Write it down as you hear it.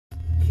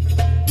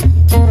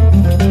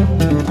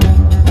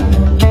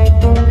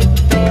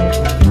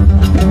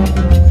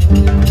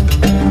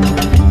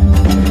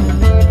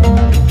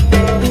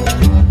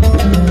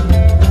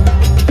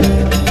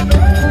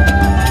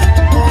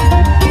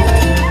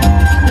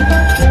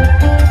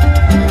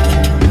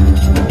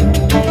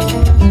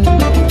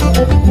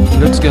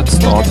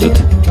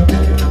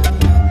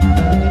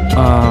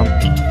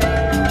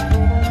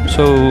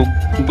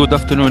Good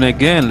afternoon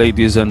again,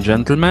 ladies and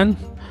gentlemen.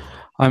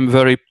 I'm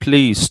very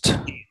pleased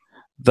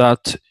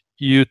that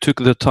you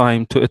took the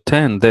time to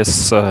attend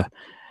this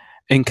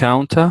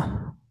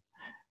encounter.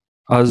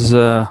 As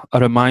a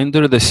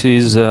reminder, this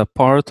is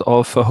part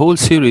of a whole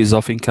series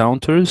of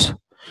encounters.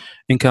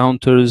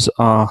 Encounters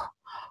are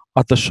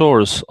at the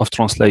shores of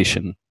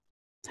translation.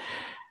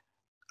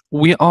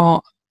 We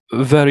are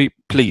very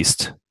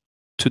pleased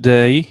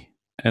today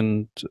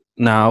and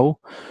now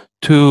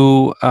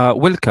to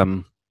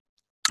welcome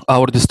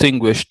our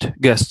distinguished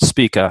guest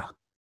speaker,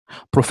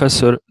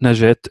 Professor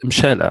Najet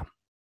Mchala.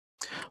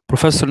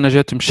 Professor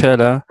Najet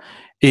Mchala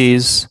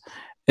is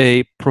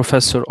a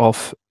professor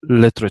of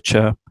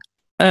literature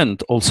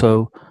and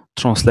also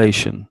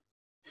translation.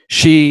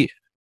 She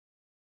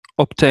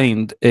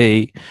obtained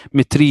a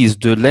maîtrise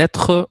de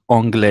lettres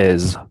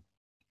anglaises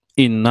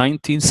in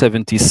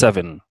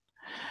 1977,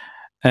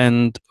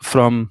 and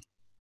from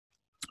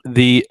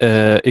the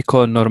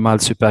École Normale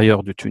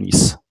Supérieure de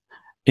Tunis,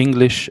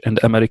 English and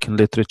American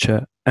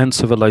literature and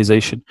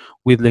civilization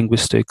with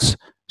linguistics,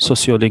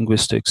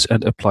 sociolinguistics,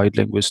 and applied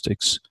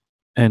linguistics,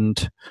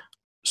 and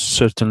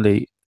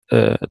certainly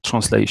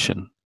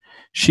translation.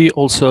 She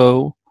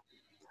also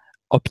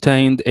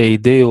obtained a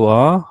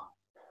DOA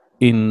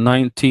in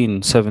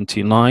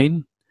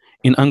 1979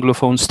 in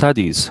Anglophone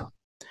studies.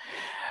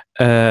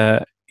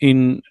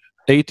 In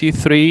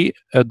 83,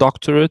 a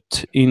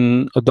doctorate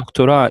in a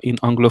doctorat in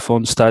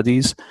Anglophone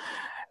studies,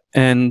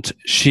 and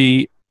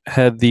she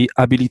had the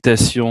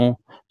habilitation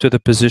to the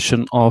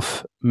position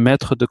of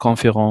maître de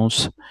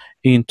conférence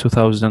in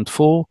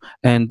 2004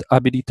 and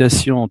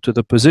habilitation to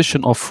the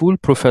position of full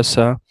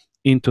professor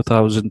in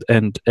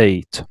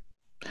 2008.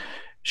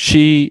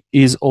 She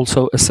is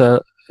also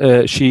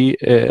she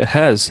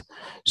has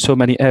so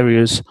many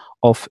areas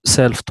of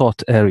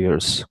self-taught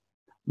areas: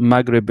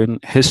 Maghrebian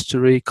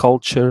history,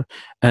 culture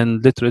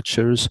and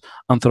literatures,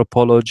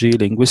 anthropology,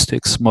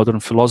 linguistics, modern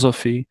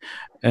philosophy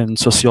and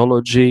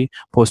sociology,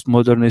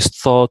 postmodernist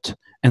thought,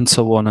 and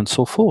so on and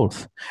so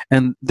forth.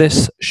 And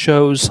this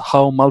shows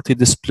how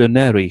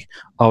multidisciplinary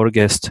our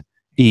guest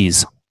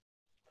is.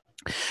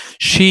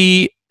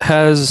 She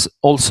has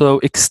also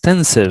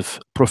extensive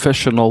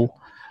professional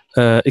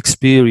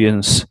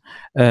experience,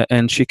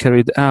 and she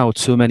carried out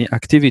so many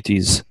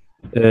activities.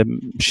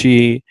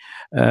 She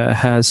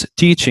has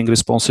teaching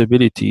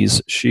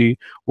responsibilities. She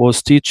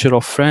was teacher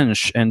of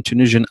French and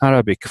Tunisian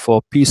Arabic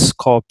for Peace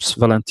Corps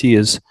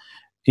volunteers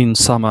in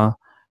summer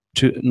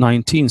to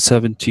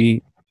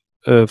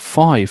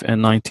 1975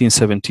 and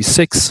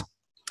 1976.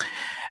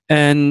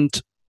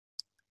 And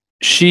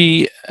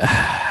she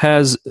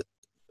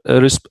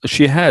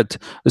had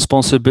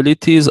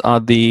responsibilities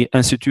at the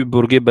Institut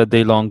Bourguiba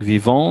des Langues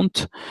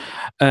Vivantes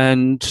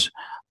and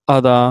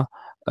other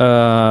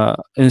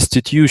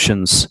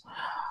institutions.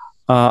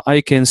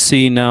 I can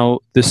see now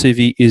the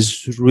CV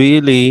is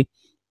really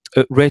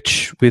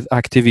rich with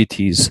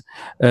activities.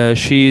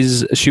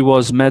 She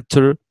was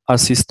maître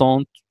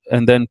assistant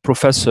and then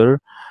professor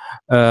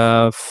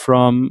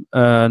from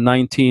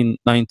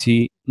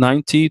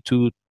 1990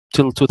 to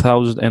till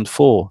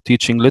 2004,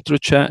 teaching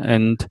literature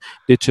and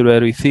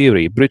literary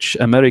theory, British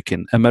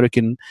American,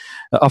 African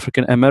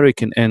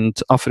American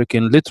and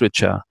African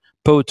literature,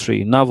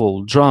 poetry,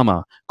 novel,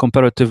 drama,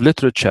 comparative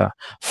literature,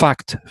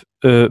 fact,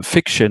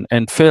 fiction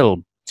and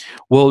film,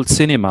 world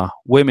cinema,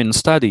 women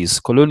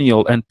studies,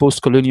 colonial and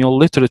post-colonial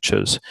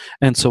literatures,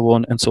 and so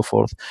on and so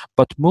forth.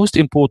 But most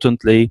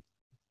importantly,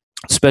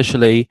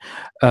 especially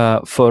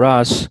for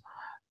us,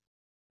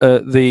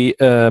 the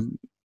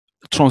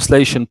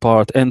translation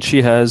part, and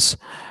she has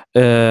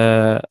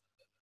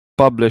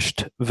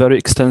published very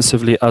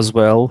extensively as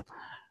well,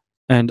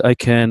 and I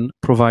can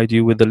provide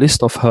you with a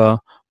list of her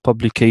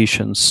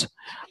publications.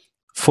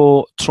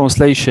 For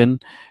translation,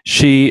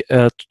 she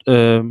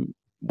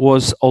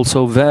was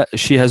also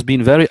she has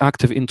been very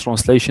active in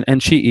translation,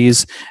 and she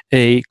is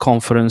a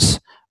conference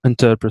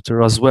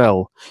interpreter as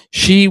well.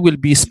 She will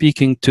be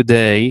speaking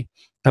today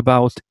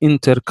about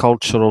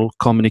intercultural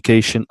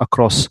communication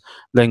across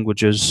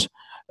languages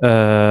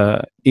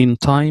in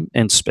time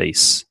and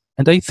space.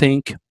 And I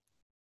think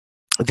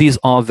these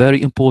are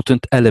very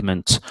important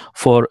elements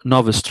for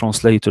novice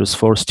translators,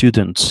 for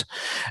students,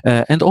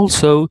 and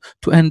also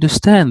to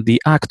understand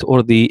the act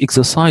or the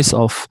exercise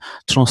of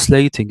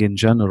translating in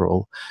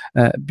general,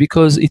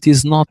 because it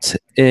is not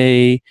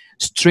a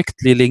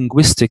strictly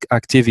linguistic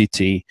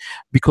activity,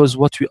 because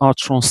what we are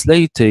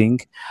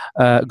translating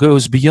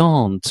goes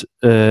beyond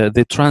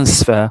the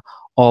transfer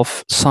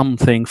of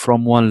something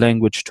from one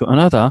language to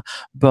another,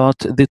 but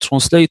the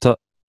translator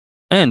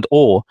and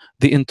or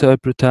the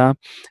interpreter,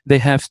 they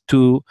have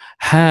to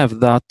have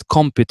that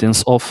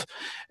competence of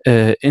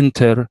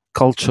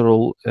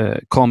intercultural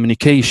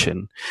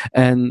communication,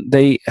 and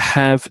they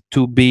have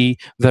to be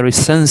very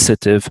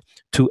sensitive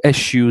to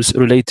issues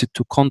related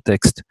to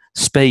context,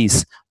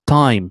 space,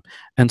 time,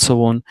 and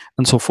so on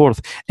and so forth.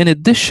 In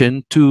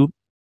addition to,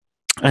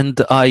 and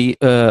I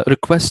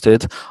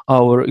requested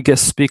our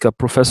guest speaker,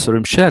 Professor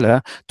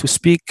Mchala, to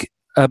speak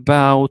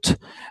about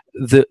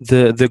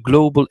the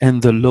global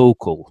and the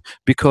local,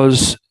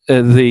 because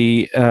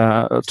the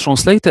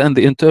translator and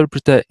the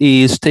interpreter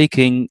is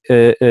taking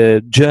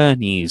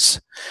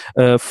journeys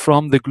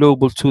from the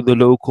global to the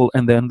local,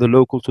 and then the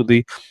local to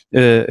the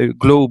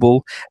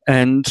global.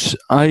 And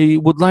I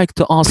would like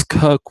to ask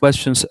her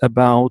questions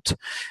about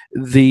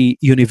the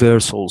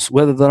universals,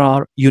 whether there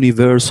are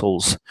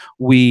universals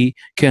we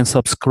can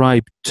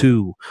subscribe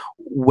to,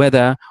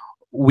 whether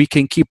we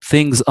can keep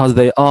things as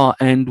they are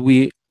and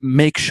we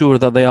make sure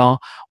that they are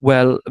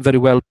very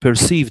well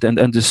perceived and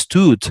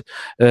understood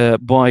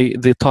by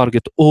the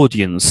target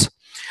audience.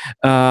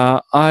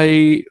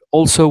 I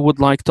also would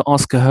like to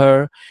ask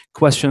her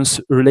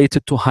questions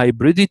related to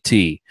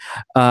hybridity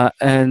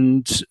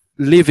and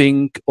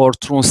living or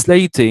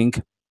translating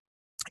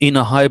in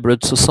a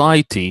hybrid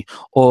society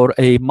or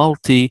a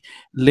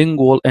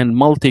multilingual and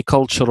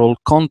multicultural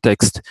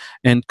context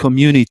and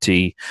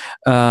community,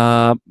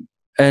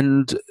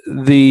 and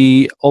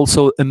the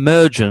also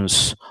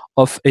emergence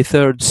of a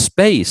third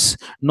space,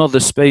 not the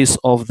space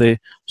of the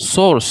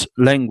source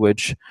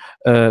language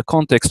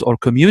context or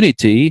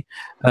community,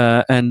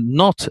 and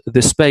not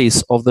the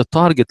space of the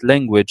target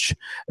language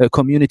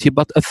community,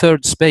 but a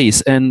third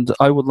space. And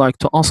I would like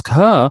to ask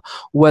her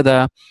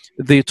whether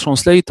the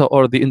translator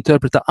or the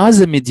interpreter,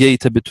 as a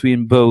mediator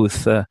between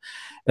both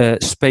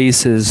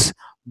spaces,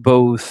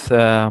 both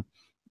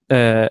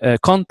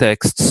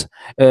contexts,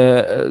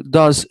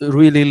 does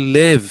really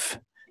live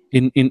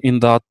in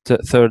that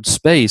third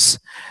space.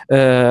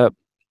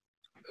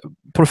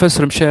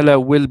 Professor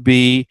Mchala will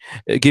be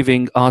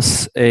giving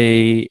us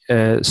a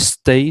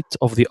state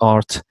of the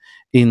art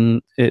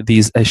in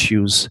these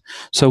issues.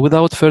 So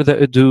without further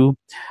ado,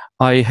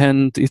 I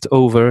hand it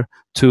over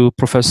to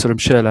Professor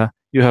Mchala.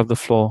 You have the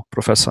floor,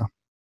 Professor.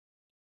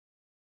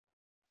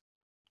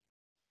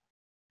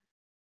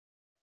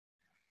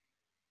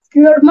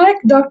 Your mic,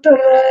 Dr.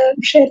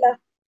 Mchala.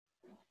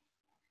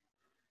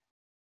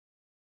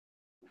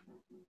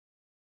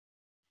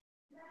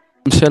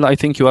 Mchala, I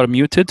think you are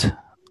muted.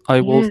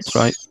 I will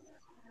try.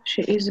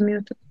 She is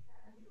muted.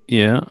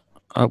 Yeah,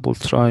 I will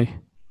try.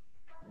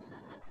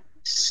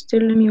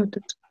 Still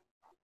muted.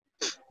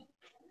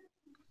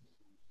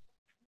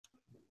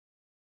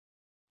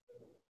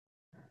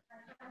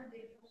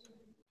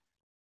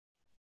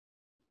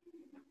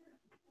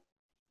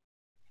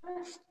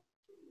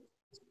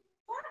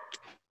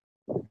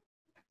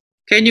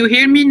 Can you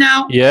hear me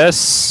now?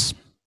 Yes,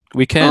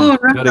 we can. Oh,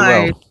 right. Very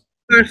well.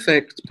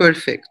 Perfect,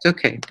 perfect.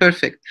 Okay,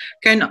 perfect.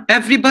 Can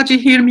everybody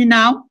hear me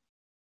now?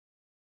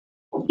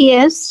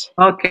 Yes.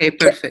 Okay,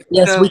 perfect.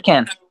 Yes, so, we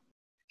can.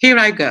 Here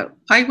I go.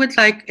 I would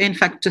like, in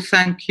fact, to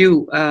thank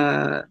you,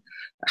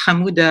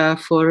 Hammouda,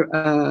 for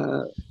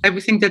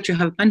everything that you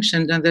have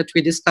mentioned and that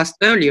we discussed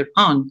earlier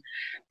on,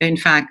 in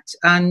fact.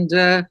 And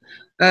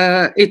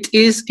it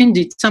is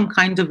indeed some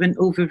kind of an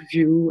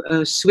overview,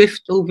 a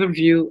swift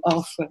overview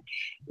of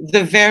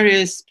the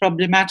various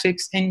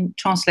problematics in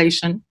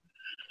translation,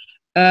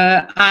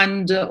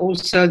 and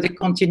also the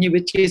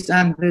continuities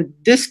and the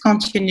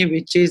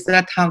discontinuities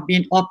that have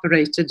been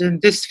operated in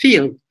this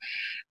field,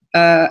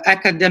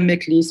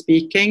 academically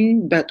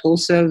speaking, but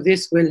also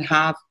this will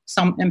have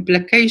some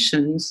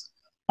implications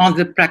on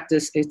the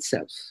practice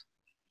itself.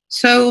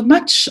 So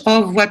much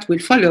of what will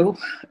follow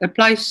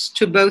applies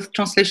to both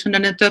translation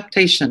and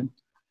interpretation.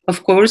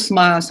 Of course,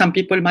 some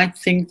people might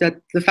think that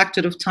the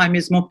factor of time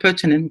is more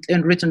pertinent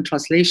in written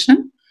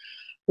translation,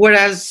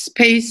 whereas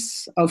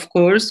space, of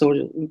course, or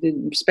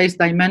the space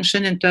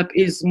dimension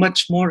is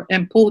much more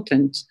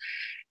important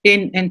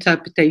in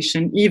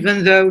interpretation,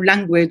 even though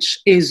language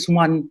is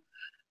one,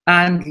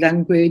 and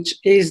language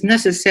is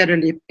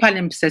necessarily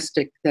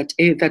palimpsestic.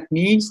 That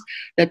means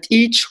that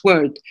each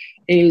word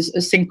is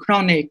a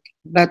synchronic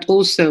but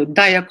also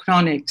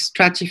diachronic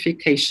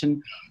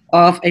stratification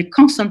of a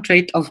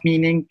concentrate of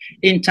meaning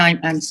in time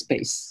and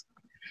space.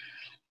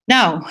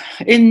 Now,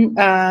 in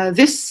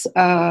this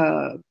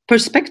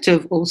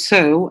perspective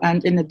also,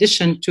 and in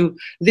addition to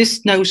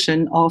this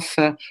notion of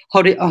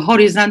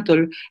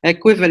horizontal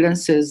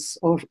equivalences,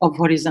 of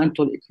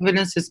horizontal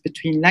equivalences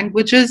between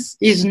languages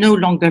is no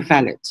longer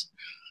valid.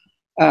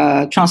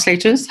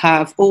 Translators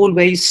have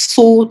always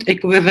sought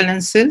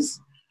equivalences,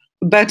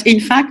 but in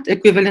fact,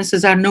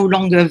 equivalences are no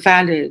longer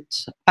valid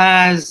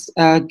as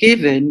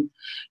given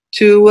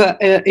to,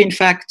 in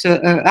fact,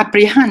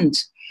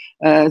 apprehend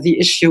the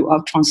issue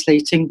of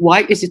translating.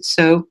 Why is it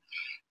so?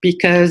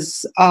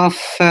 Because of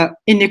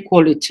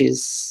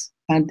inequalities,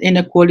 and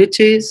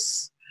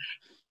inequalities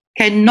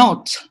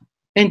cannot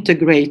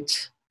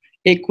integrate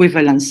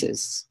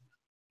equivalences.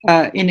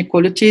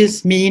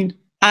 Inequalities mean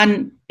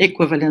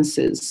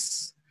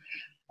unequivalences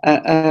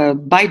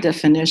by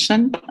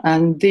definition,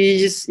 and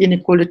these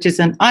inequalities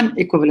and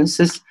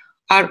unequivalences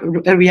are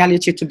a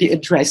reality to be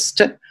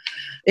addressed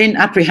in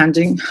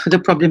apprehending the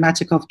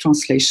problematic of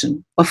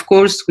translation. Of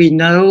course, we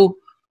know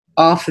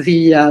of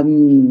the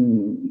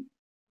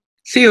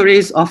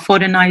theories of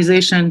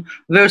foreignization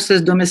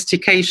versus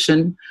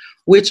domestication,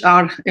 which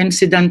are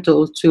incidental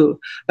to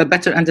a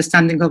better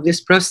understanding of this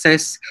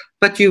process.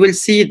 But you will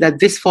see that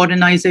this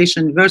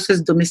foreignization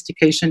versus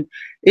domestication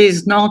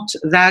is not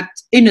that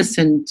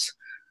innocent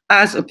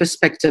as a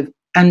perspective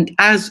and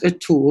as a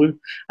tool,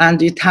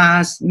 and it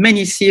has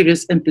many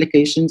serious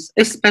implications,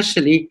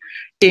 especially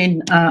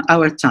in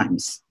our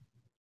times.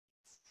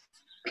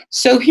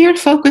 So here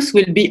focus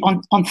will be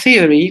on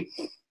theory,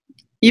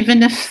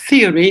 even if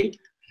theory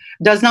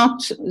does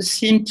not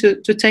seem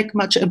to take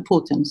much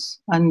importance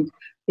and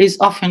is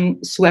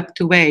often swept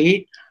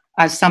away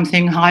as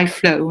something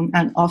high-flown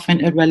and often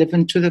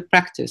irrelevant to the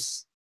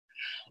practice.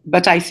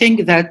 But I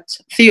think that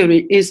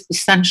theory is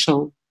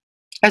essential,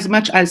 as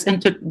much as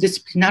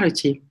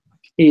interdisciplinarity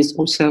is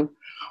also,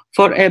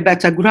 for a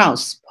better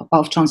grasp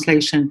of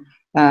translation,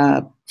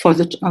 for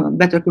the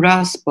better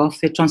grasp of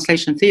the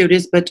translation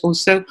theories, but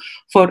also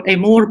for a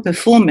more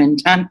performant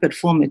and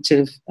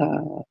performative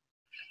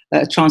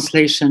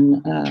translation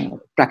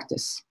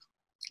practice.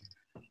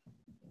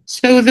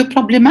 So the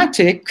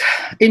problematic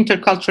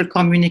intercultural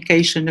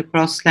communication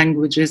across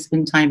languages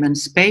in time and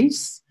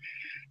space,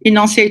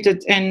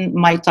 enunciated in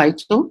my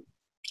title,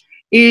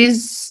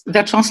 is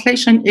that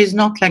translation is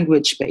not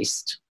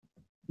language-based,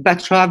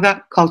 but rather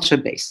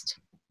culture-based.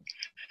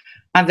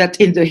 And that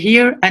in the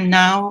here and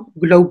now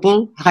global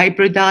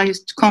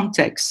hybridized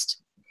context,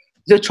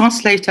 the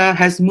translator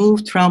has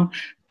moved from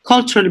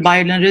cultural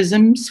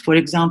binarisms, for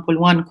example,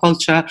 one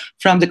culture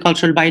from the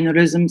cultural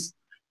binarisms,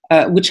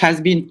 which has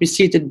been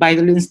preceded by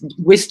the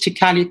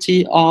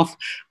linguisticality of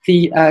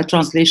the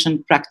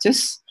translation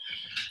practice.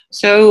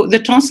 So the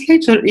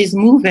translator is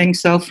moving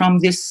from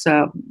this,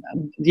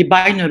 the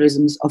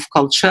binarisms of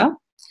culture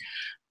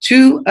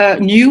to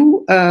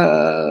new,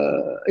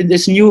 in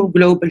this new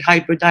global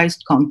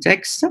hybridized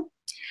context.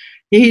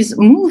 He's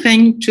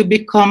moving to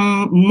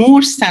become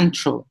more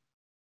central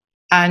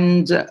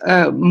and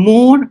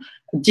more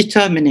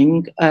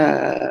determining,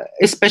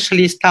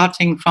 especially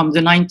starting from the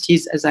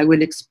 90s, as I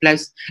will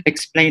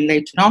explain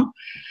later on.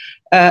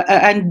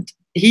 And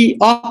he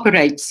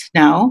operates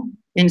now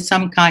in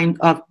some kind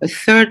of a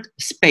third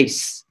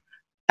space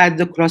at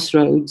the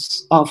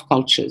crossroads of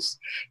cultures.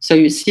 So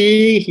you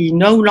see, he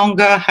no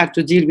longer had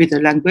to deal with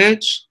the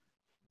language,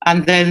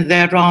 and then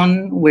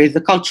thereon with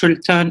the cultural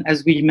turn,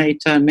 as we may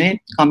term it,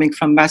 coming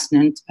from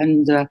Massenet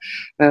and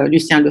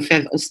Lucien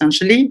Lefebvre,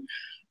 essentially.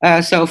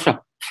 So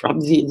from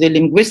the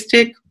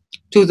linguistic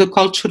to the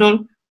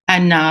cultural,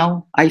 and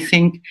now I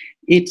think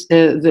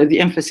the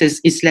emphasis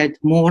is laid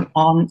more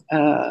on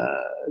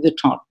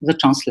the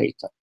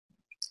translator.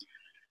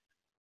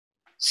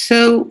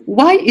 So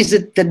why is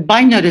it that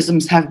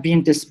binarisms have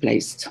been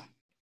displaced?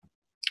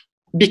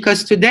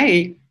 Because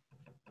today,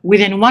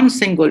 within one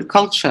single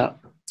culture,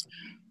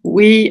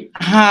 we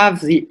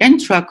have the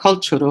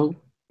intracultural,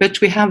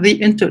 but we have the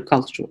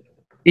intercultural.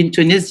 In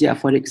Tunisia,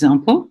 for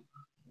example,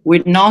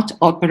 we're not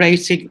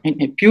operating in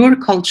a pure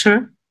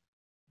culture,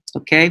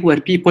 okay,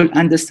 where people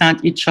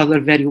understand each other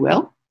very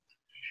well.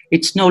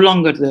 It's no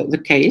longer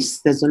the case.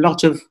 There's a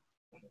lot of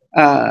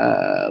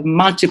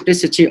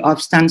multiplicity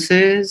of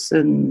stances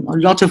and a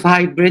lot of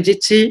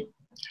hybridity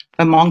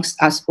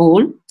amongst us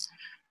all.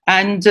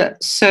 And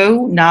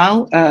so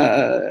now,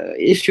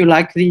 if you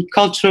like, the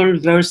cultural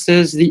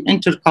versus the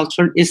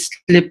intercultural is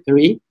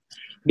slippery,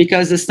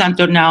 because the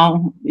center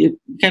now it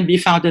can be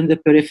found in the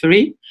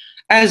periphery,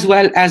 as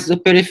well as the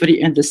periphery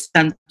in the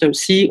center.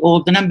 See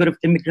all the number of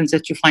immigrants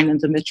that you find in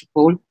the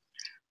metropole.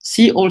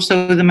 See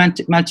also the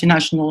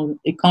multinational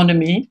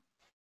economy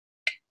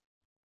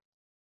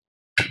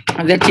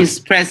that is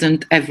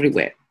present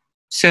everywhere.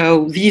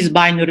 So these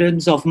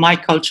binarisms of my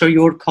culture,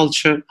 your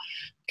culture,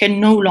 can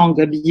no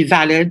longer be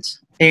valid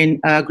in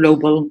a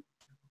global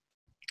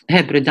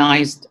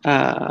hybridized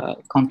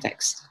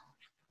context.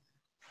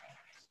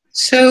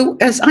 So,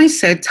 as I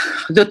said,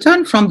 the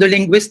turn from the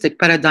linguistic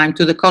paradigm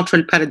to the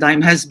cultural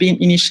paradigm has been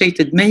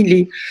initiated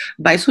mainly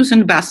by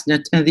Susan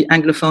Bassnett in the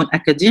Anglophone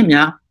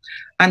academia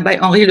and by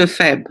Henri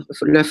Lefebvre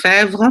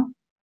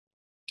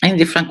in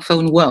the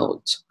Francophone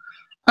world,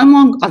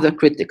 among other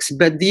critics,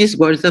 but these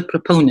were the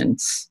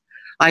proponents.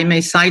 I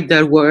may cite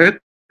their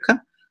work,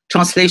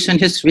 Translation,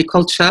 History,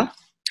 Culture,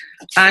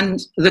 and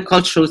The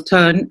Cultural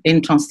Turn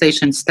in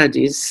Translation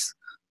Studies,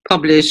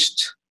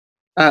 published,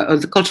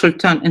 The Cultural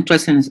Turn in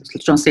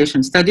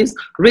Translation Studies,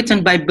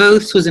 written by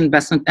both Susan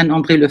Bassnett and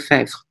Henri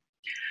Lefebvre.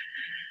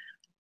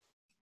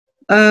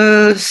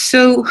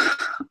 So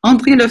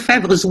Henri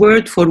Lefebvre's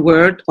word for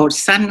word, or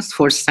sense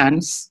for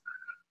sense,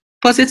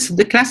 posits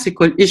the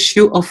classical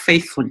issue of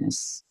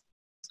faithfulness.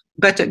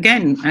 But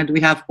again, and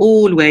we have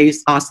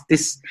always asked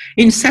this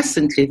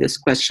incessantly, this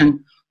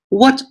question,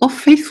 what of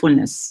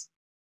faithfulness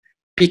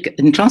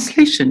in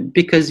translation?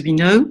 Because we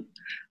know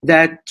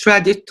that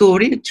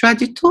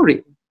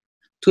traditory,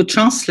 to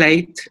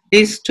translate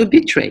is to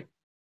betray.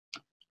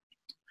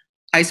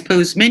 I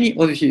suppose many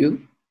of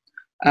you,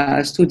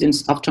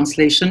 students of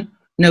translation,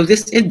 know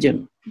this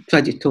idiom,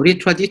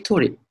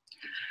 traditory.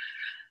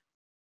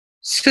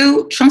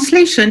 So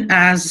translation,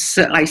 as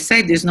I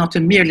said, is not a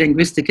mere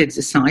linguistic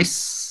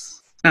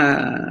exercise.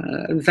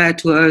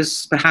 that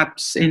was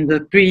perhaps in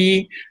the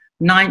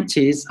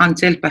pre-90s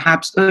until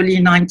perhaps early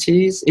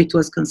 90s, it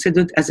was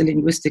considered as a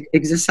linguistic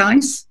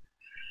exercise.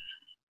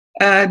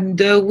 And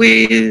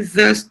with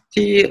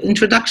the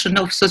introduction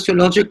of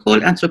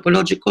sociological,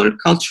 anthropological,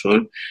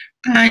 cultural,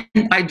 and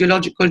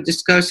ideological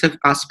discursive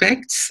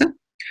aspects,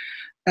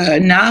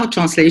 now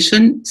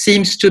translation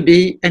seems to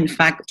be, in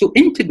fact, to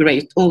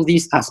integrate all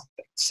these aspects.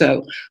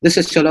 So the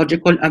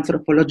sociological,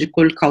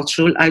 anthropological,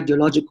 cultural,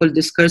 ideological,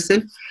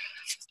 discursive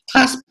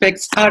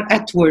aspects are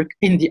at work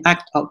in the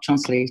act of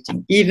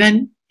translating,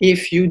 even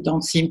if you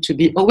don't seem to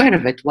be aware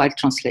of it while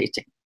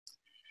translating.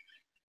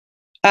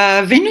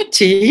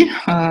 Venuti,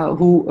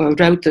 who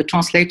wrote The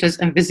Translator's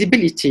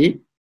Invisibility,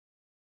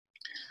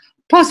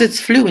 posits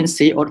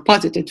fluency or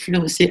posited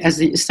fluency as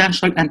the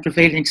essential and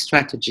prevailing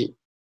strategy.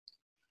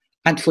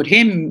 And for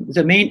him,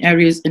 the main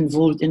areas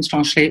involved in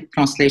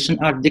translation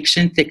are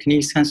diction,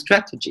 techniques, and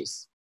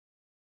strategies.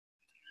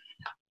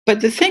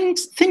 But the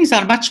things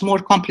are much more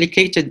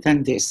complicated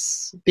than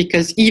this,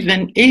 because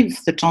even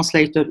if the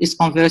translator is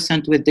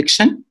conversant with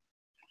diction,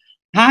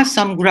 has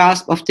some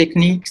grasp of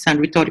techniques and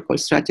rhetorical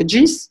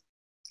strategies,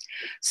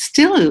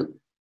 still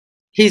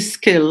his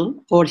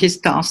skill or his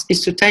task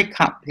is to take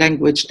up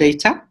language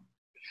data,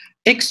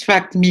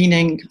 extract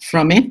meaning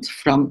from it,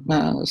 from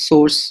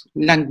source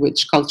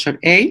language culture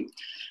A,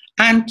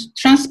 and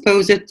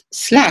transpose it /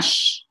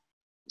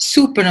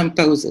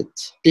 superimpose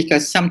it,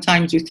 because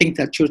sometimes you think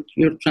that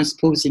you're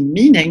transposing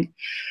meaning,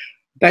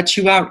 but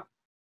you are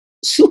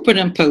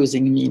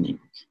superimposing meaning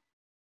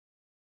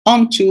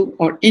onto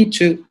or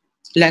into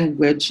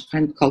language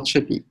and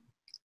culture B.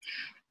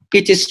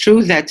 It is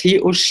true that he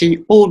or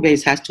she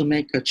always has to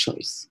make a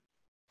choice.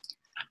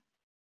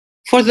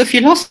 For the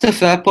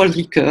philosopher Paul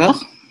Ricoeur,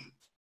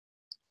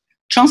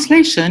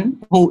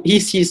 translation, he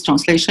sees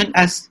translation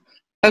as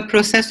a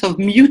process of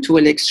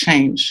mutual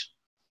exchange,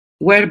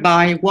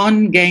 whereby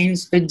one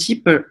gains a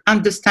deeper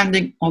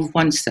understanding of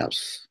oneself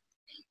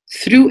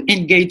through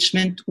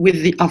engagement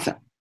with the other.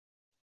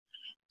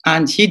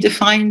 And he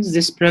defines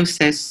this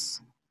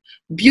process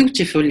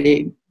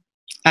beautifully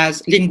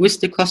as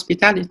linguistic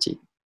hospitality.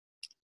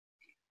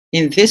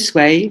 In this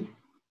way,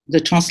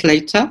 the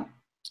translator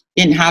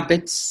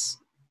inhabits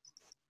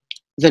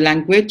the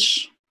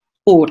language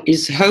or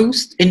is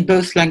host in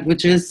both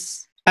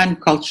languages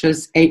and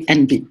cultures A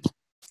and B.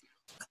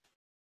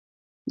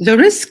 The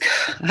risk,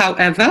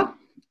 however,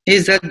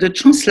 is that the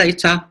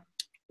translator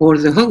or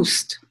the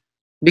host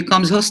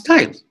becomes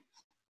hostile.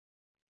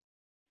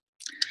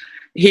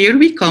 Here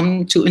we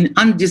come to an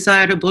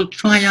undesirable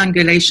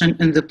triangulation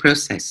in the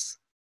process.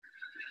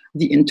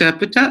 The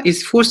interpreter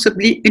is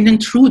forcibly an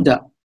intruder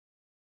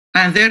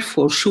and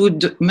therefore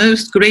should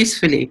most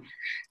gracefully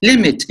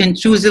limit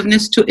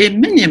intrusiveness to a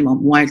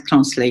minimum while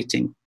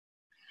translating.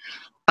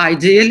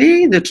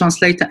 Ideally, the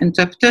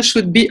translator-interpreter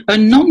should be a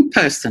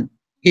non-person.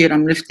 Here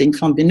I'm lifting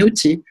from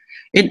Venuti,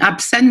 an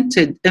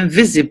absented,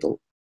 invisible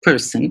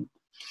person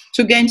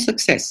to gain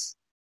success.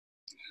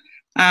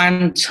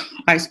 And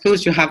I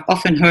suppose you have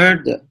often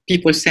heard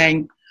people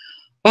saying,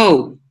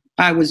 oh,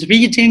 I was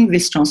reading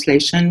this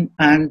translation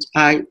and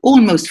I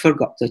almost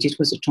forgot that it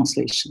was a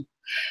translation.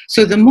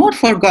 So the more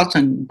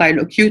forgotten by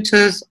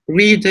locutors,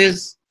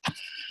 readers,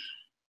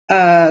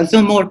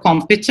 the more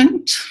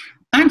competent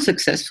and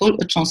successful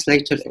a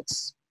translator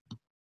is.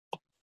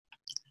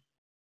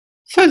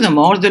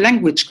 Furthermore, the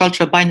language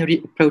culture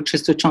binary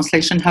approaches to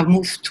translation have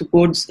moved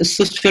towards a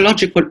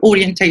sociological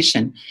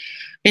orientation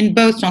in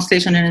both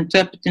translation and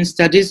interpreting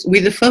studies,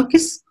 with a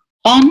focus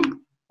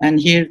on, and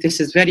here this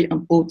is very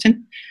important,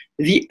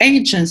 the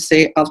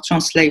agency of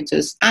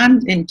translators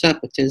and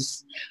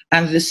interpreters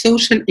and the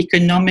social,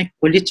 economic,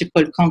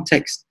 political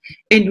context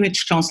in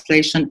which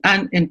translation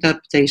and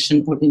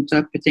interpretation or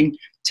interpreting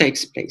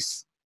takes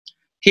place.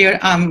 Here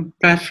I'm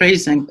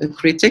paraphrasing a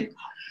critic,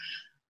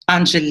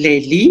 Angel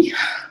Lely,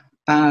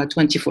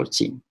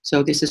 2014.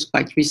 So this is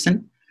quite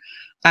recent.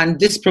 And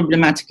this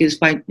problematic is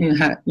quite,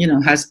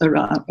 has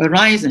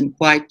arisen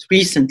quite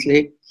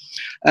recently.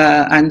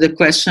 And the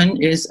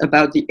question is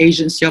about the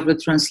agency of the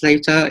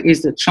translator.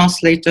 Is the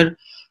translator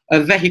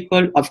a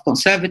vehicle of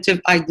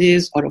conservative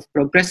ideas or of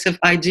progressive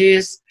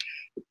ideas?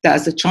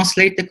 Does the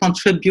translator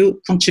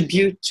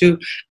contribute to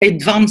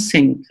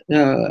advancing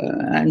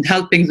and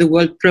helping the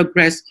world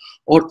progress?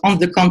 Or on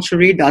the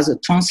contrary, does a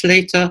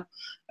translator,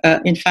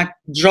 in fact,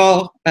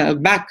 draw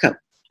back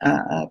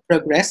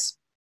progress?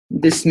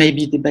 This may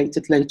be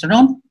debated later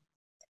on.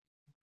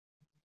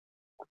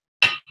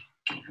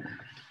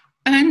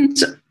 And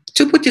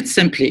to put it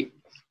simply,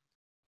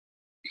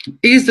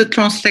 is the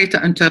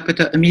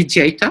translator-interpreter a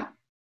mediator?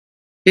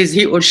 Is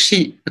he or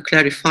she a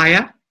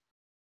clarifier?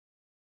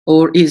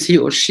 Or is he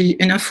or she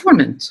an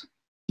informant?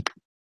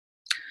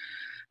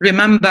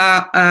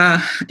 Remember,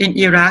 in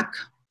Iraq,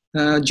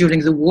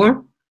 during the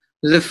war,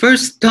 the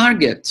first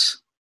target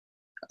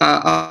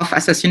of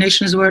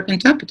assassinations were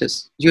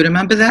interpreters. Do you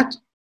remember that?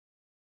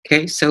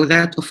 Okay, so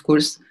that, of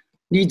course,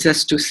 leads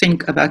us to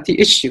think about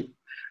the issue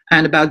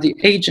and about the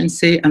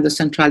agency and the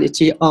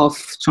centrality of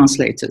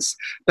translators.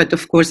 But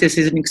of course, this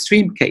is an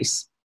extreme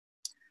case.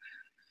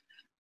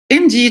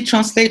 Indeed,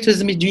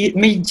 translators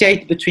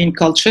mediate between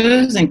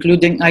cultures,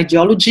 including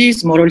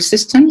ideologies, moral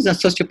systems, and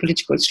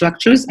sociopolitical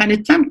structures, and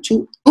attempt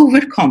to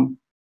overcome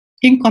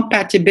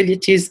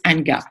incompatibilities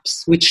and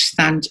gaps which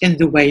stand in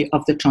the way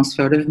of the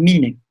transfer of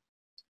meaning.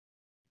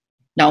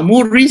 Now,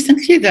 more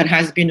recently, there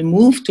has been a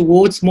move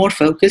towards more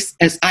focus,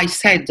 as I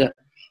said,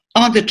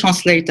 on the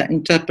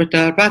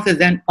translator-interpreter rather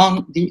than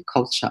on the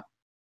culture.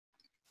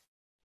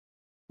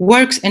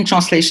 Works in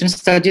translation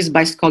studies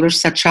by scholars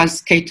such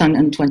as Caton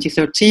in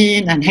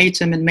 2013 and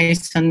Haytham and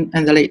Mason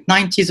in the late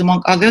 90s,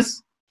 among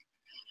others,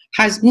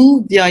 has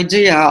moved the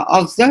idea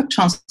of the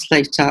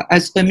translator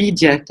as a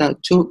mediator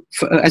to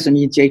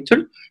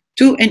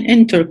an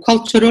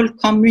intercultural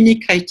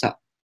communicator.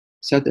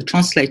 So the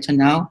translator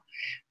now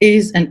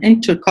is an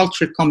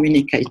intercultural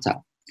communicator.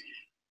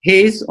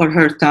 His or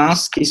her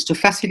task is to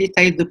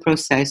facilitate the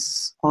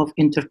process of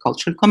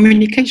intercultural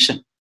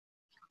communication.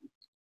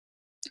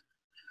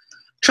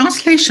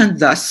 Translation,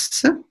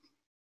 thus,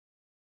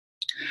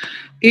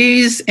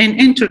 is an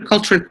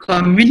intercultural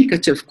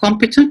communicative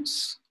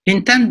competence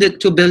intended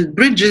to build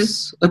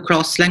bridges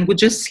across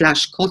languages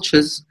 /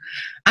 cultures,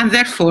 and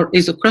therefore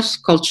is a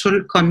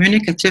cross-cultural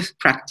communicative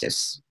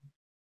practice.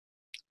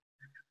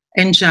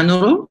 In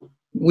general,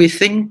 we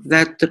think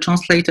that the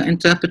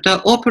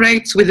translator-interpreter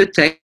operates with a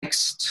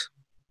text,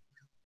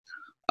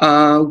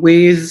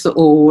 with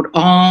or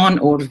on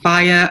or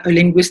via a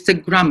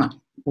linguistic grammar,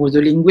 or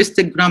the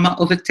linguistic grammar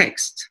of a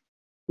text,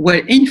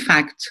 where in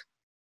fact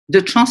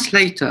the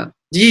translator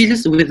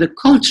deals with the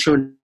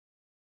cultural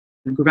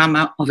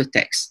grammar of a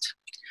text,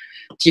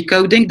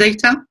 decoding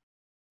data,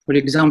 for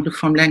example,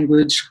 from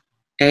language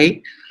A,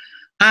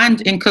 and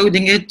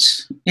encoding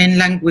it in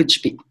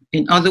language B.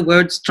 In other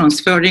words,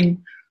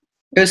 transferring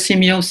a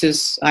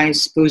semiosis. I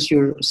suppose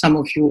some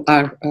of you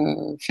are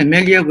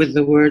familiar with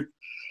the word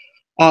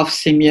of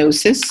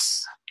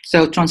semiosis.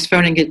 So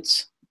transferring a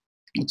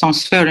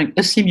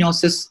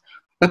semiosis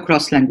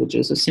across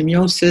languages. A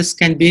semiosis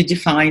can be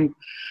defined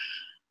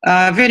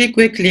very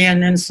quickly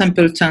and in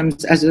simple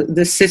terms as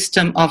the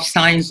system of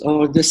signs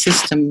or the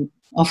system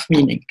of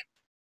meaning,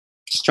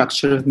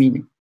 structure of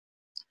meaning.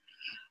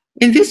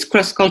 In this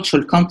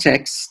cross-cultural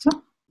context,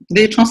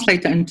 the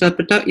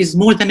translator-interpreter is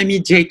more than a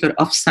mediator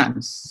of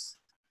sense,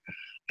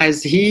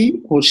 as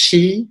he or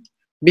she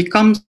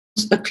becomes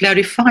a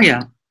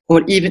clarifier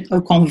or even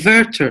a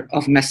converter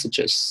of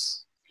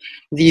messages.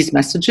 These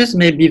messages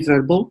may be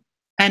verbal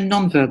and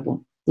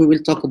non-verbal. We will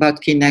talk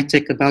about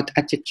kinetic, about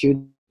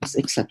attitudes,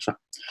 etc.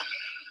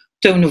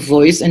 Tone of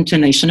voice,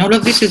 intonation, all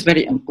of this is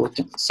very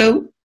important.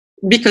 So,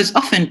 because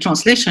often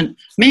translation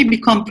may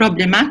become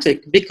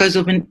problematic because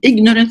of an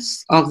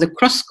ignorance of the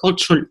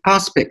cross-cultural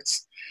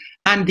aspects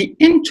and the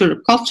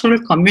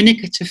intercultural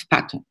communicative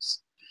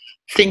patterns.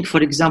 Think,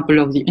 for example,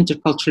 of the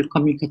intercultural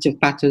communicative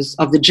patterns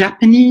of the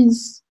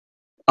Japanese,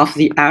 of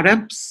the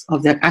Arabs,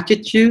 of their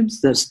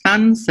attitudes, their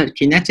stance, their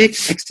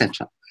kinetics,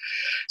 etc.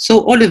 So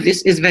all of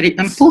this is very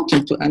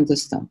important to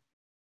understand.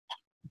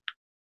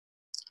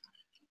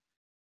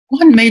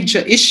 One major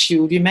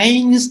issue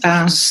remains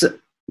as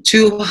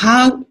to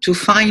how to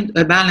find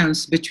a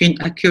balance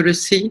between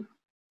accuracy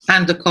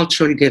and the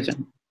cultural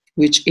given,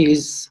 which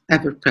is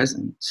ever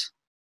present.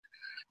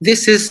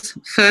 This is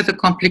further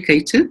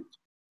complicated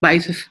by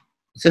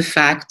the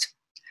fact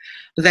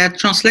that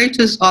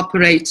translators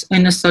operate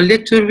in a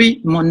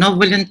solitary,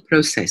 monovalent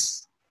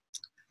process.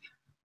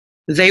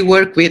 They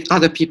work with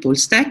other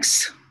people's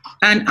texts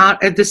and are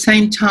at the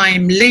same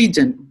time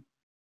laden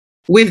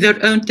with their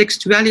own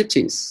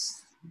textualities.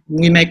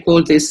 We may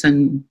call this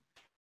an,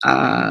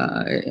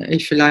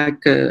 if you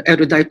like,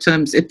 erudite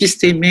terms,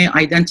 episteme,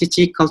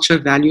 identity, culture,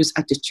 values,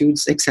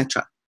 attitudes,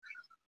 etc.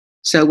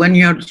 So when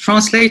you're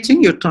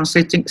translating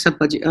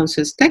somebody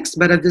else's text,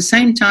 but at the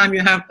same time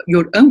you have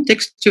your own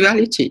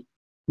textuality,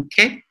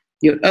 okay,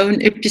 your own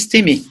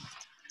episteme.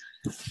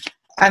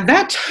 And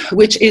that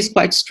which is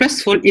quite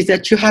stressful is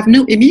that you have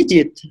no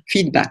immediate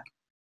feedback,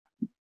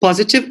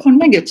 positive or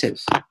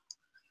negative.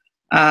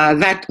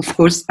 That, of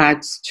course,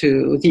 adds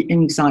to the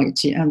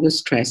anxiety and the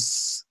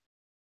stress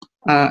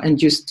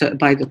induced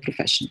by the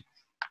profession.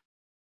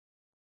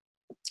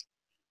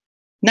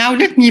 Now,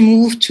 let me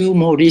move to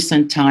more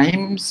recent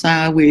times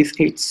with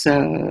its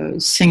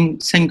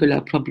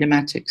singular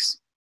problematics.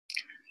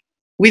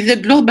 With the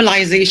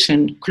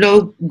globalization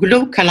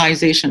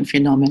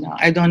phenomena,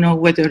 I don't know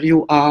whether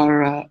you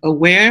are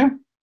aware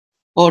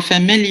or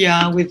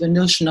familiar with the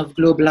notion of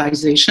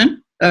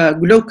globalization,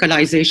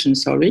 localization,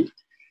 sorry.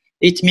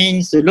 It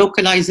means the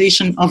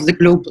localization of the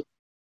global.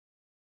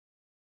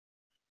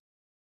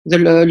 The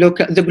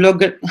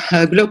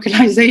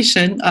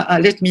localization,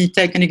 let me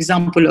take an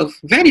example of,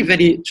 very,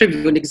 very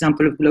trivial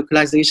example of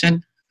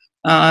localization.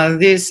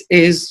 This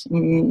is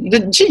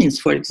the genes,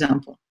 for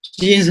example.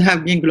 Genes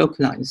have been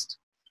localized.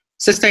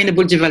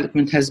 Sustainable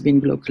development has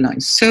been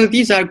localized. So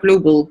these are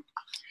global,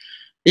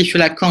 if you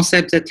like,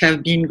 concepts that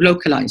have been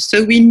localized.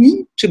 So we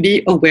need to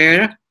be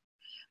aware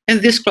in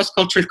this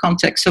cross-cultural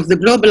context of the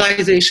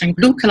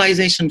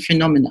globalization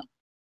phenomena.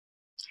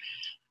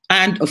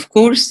 And of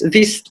course,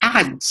 this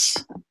adds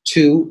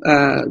to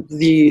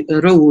the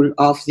role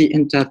of the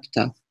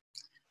interpreter.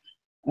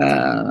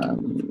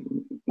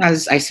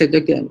 As I said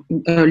again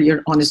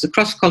earlier on, is the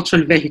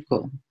cross-cultural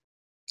vehicle.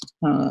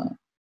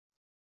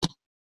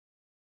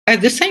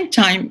 At the same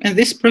time, in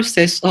this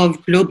process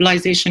of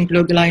globalization,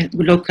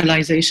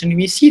 localization,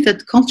 we see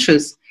that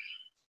cultures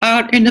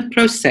are in a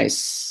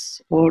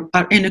process or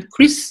are in a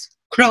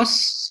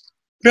cross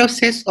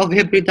process of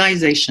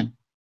hybridization.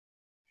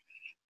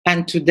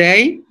 And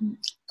today,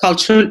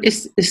 cultural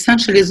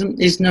essentialism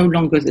is no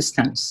longer the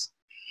stance.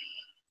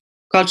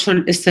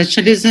 Cultural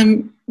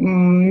essentialism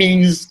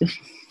means,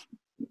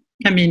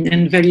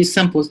 in very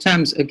simple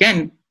terms,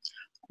 again,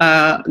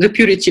 the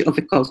purity of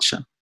a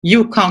culture.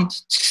 You can't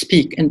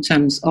speak in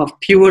terms of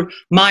pure,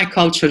 my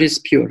culture is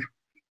pure.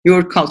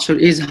 Your culture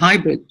is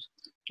hybrid.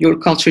 Your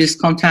culture is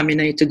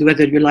contaminated,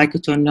 whether you like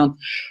it or not.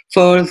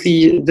 For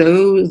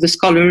the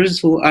scholars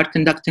who are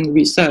conducting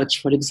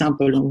research, for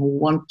example, and who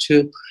want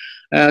to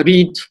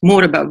read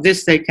more about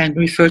this, they can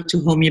refer to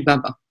Homi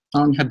Bhabha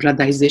on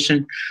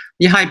hybridization,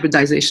 the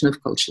hybridization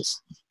of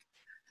cultures.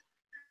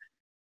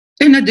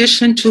 In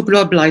addition to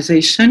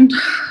globalization,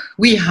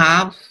 we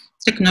have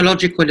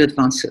technological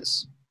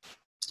advances.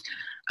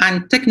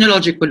 And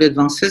technological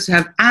advances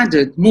have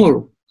added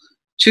more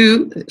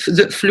to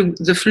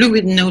the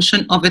fluid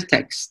notion of a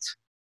text.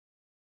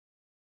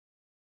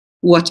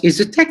 What is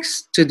a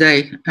text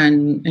today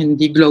and in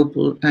the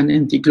global?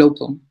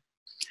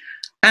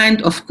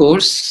 And of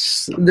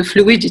course, the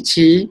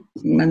fluidity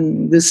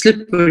and the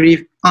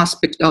slippery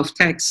aspect of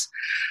text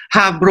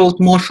have brought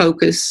more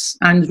focus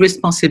and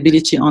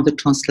responsibility on the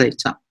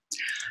translator.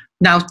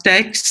 Now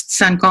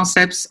texts and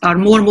concepts are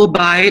more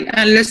mobile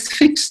and less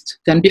fixed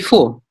than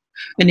before.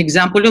 An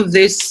example of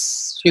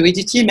this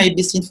fluidity may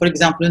be seen, for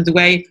example, in the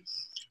way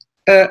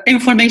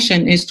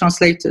information is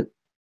translated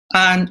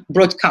and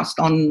broadcast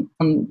on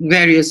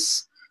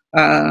various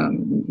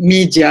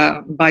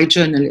media by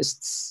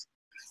journalists.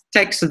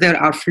 Texts there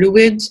are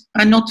fluid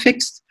and not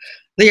fixed.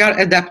 They are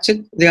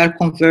adapted, they are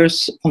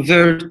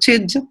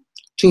converted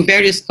to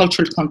various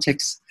cultural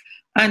contexts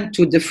and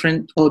to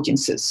different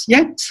audiences.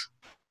 Yet,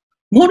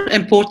 more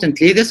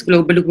importantly, this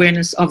global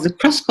awareness of the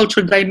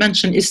cross-cultural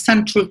dimension is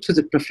central to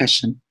the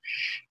profession,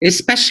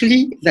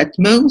 especially that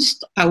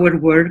most our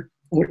work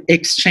or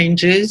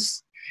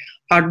exchanges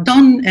are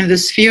done in the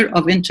sphere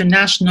of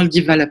international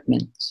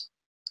development.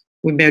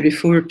 We may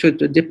refer to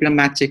the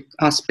diplomatic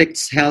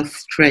aspects,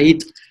 health,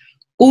 trade,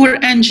 or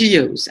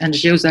NGOs.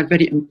 NGOs are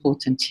very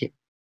important here.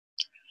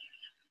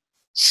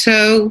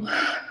 So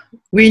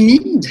we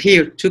need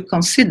here to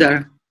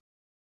consider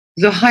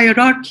the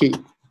hierarchy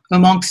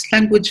amongst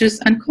languages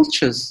and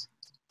cultures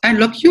and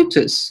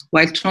locutors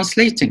while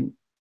translating.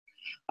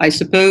 I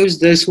suppose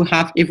those who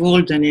have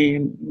evolved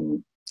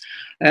in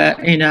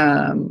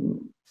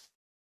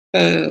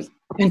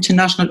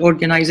international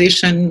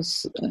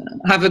organizations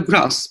have a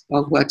grasp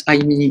of what I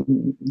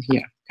mean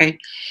here. Okay?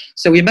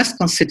 So we must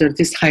consider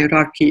this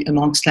hierarchy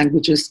amongst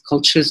languages,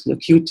 cultures,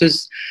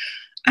 locutors,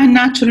 and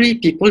naturally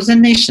peoples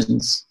and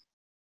nations.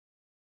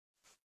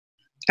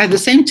 At the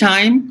same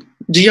time,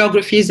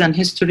 geographies and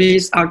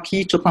histories are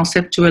key to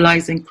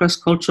conceptualizing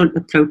cross-cultural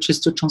approaches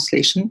to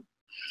translation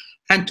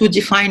and to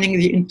defining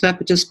the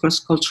interpreter's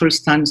cross-cultural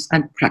stance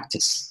and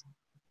practice.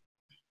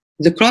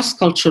 The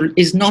cross-cultural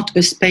is not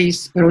a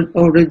space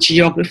or a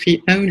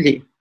geography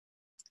only.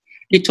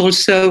 It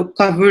also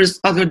covers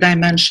other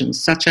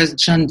dimensions such as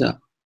gender,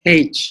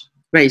 age,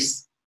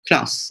 race,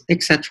 class,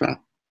 etc.,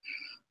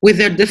 with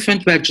their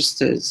different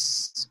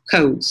registers,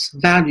 codes,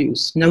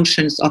 values,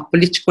 notions of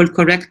political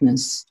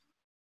correctness,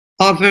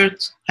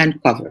 overt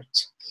and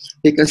covert.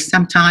 Because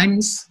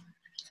sometimes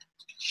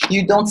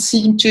you don't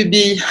seem to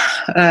be,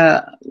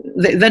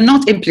 they're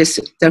not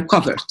implicit, they're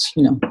covert,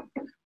 you know.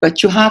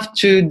 But you have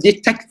to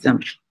detect them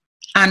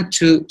and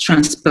to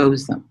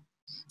transpose them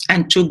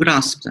and to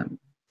grasp them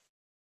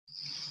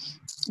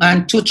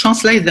and to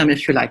translate them,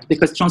 if you like,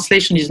 because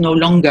translation is no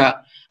longer,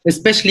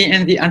 especially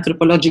in the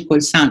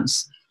anthropological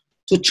sense,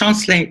 to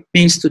translate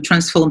means to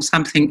transform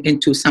something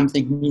into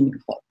something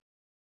meaningful.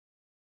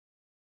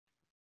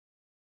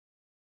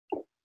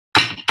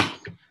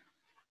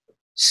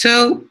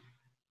 So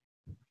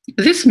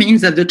this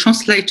means that the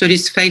translator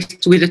is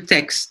faced with a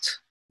text,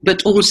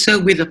 but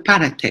also with a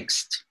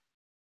paratext.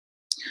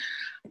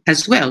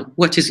 As well,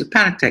 what is a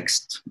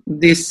paratext?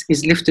 This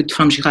is lifted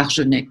from Gérard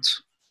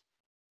Genette.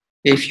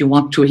 If you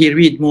want to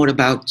read more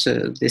about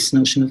this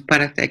notion of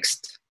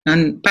paratext.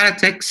 And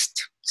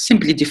paratext,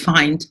 simply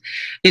defined,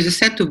 is a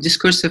set of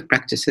discursive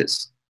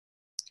practices.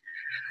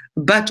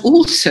 But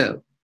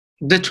also,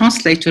 the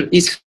translator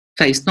is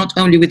faced not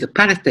only with the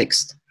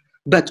paratext,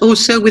 but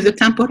also with the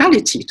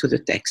temporality to the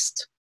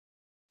text.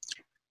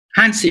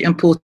 Hence the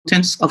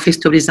importance of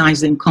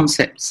historicizing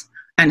concepts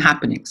and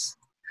happenings.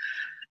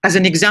 As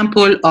an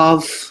example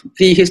of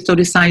the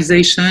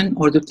historicization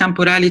or the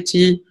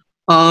temporality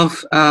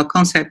of a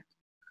concept,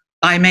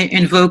 I may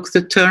invoke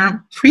the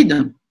term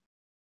freedom.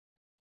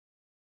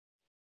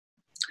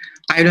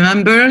 I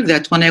remember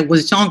that when I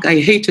was young, I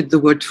hated the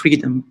word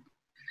freedom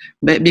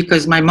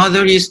because my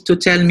mother used to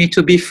tell me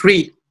to be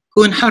free,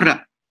 kun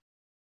harra,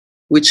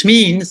 which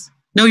means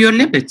know your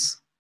limits.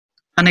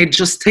 And I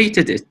just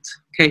stated it,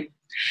 okay?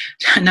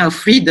 Now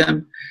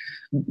freedom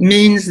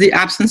means the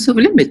absence of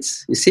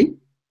limits, you see?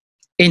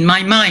 In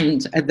my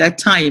mind at that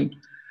time,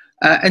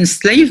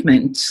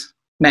 enslavement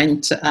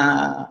meant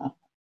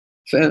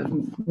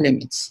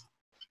limits.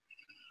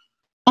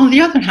 On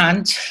the other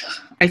hand,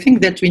 I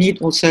think that we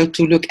need also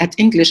to look at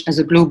English as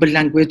a global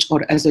language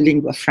or as a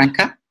lingua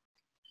franca.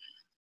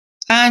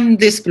 And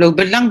this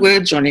global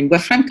language or lingua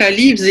franca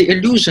leaves the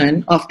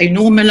illusion of a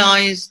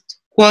normalized,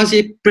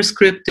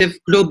 quasi-prescriptive,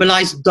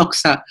 globalized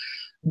doxa.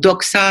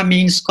 Doxa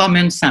means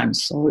common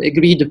sense or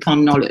agreed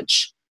upon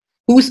knowledge,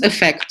 whose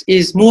effect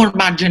is more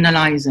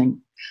marginalizing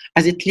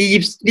as it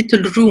leaves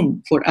little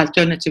room for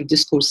alternative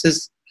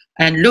discourses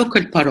and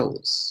local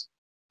paroles.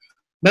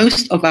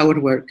 Most of our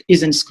work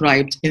is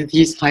inscribed in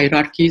these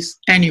hierarchies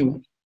anyway.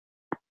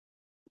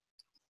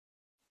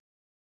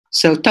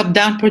 So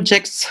top-down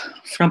projects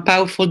from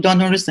powerful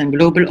donors and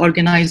global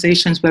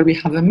organizations where we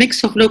have a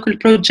mix of local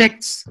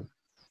projects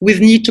with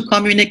need to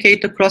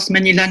communicate across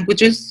many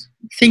languages.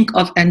 Think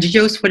of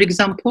NGOs, for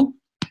example.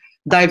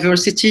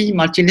 Diversity,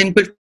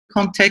 multilingual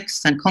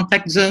contexts and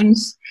contact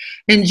zones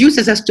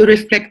induces us to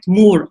reflect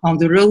more on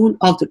the role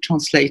of the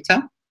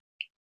translator.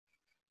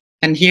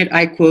 And here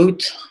I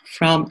quote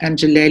from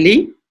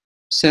Angelelli.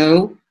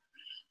 So,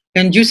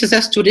 induces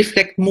us to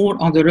reflect more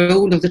on the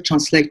role of the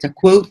translator,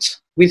 quote,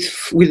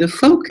 with a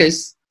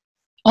focus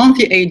on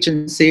the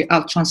agency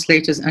of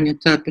translators and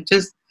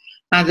interpreters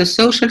and the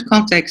social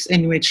context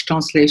in which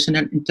translation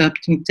and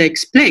interpreting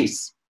takes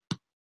place.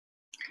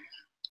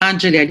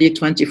 Angelelli,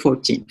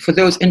 2014. For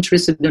those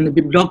interested in the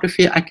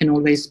bibliography, I can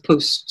always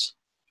post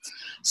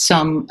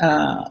some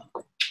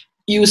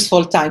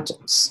useful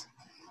titles.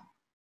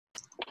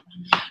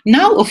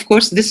 Now, of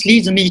course, this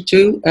leads me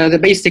to the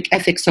basic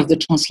ethics of the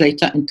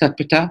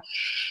translator-interpreter,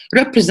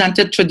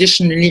 represented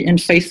traditionally in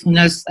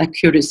faithfulness,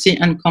 accuracy,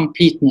 and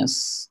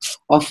completeness,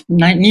 of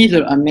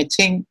neither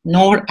omitting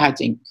nor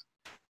adding.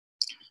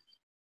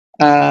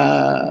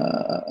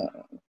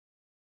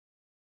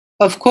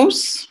 Of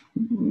course,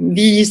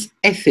 these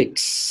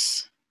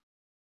ethics,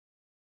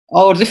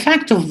 or the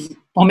fact of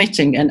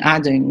omitting and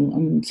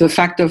adding, the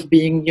fact of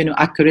being,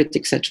 accurate,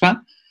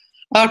 etc.,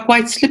 are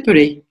quite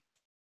slippery.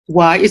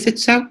 Why is it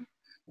so?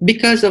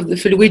 Because of the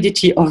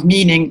fluidity of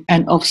meaning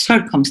and of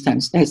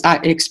circumstance, as I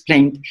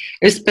explained,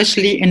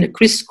 especially in a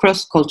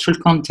crisscross cultural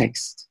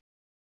context.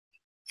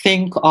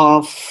 Think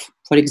of,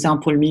 for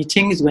example,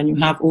 meetings when you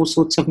have all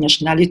sorts of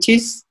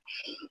nationalities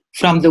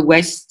from the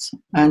West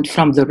and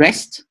from the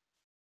rest,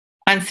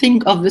 and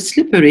think of the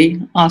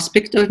slippery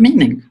aspect of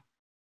meaning.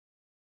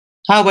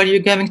 How are you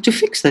going to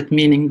fix that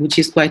meaning, which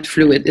is quite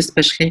fluid,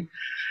 especially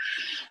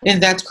in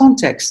that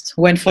context,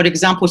 when, for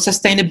example,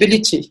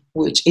 sustainability,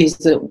 which is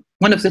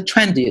one of the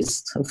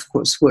trendiest, of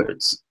course,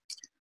 words.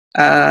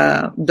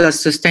 Does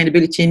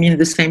sustainability mean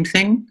the same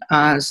thing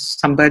as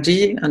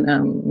somebody,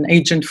 an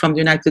agent from the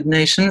United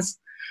Nations,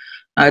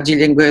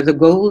 dealing with the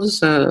goals,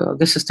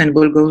 the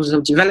sustainable goals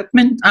of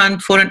development,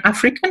 and for an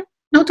African?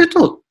 Not at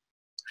all.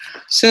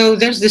 So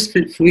there's this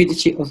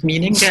fluidity of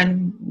meaning,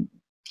 and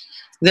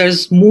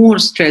there's more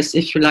stress,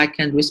 if you like,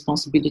 and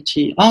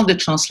responsibility on the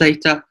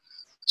translator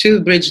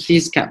to bridge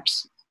these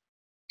gaps.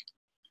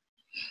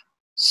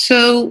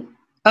 So,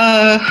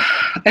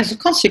 as a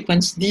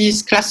consequence,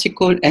 these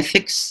classical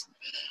ethics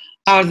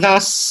are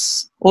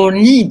thus, or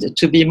need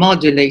to be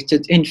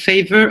modulated in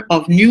favor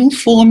of new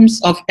forms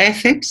of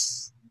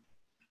ethics,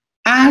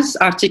 as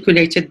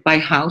articulated by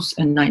House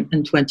in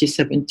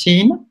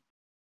 2017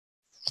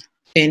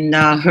 in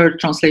her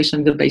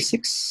translation, The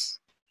Basics,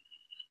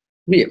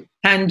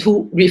 and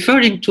who,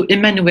 referring to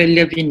Emmanuel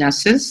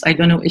Levinas's, I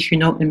don't know if you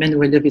know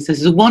Emmanuel Levinas,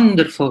 is a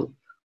wonderful,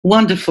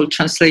 wonderful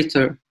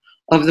translator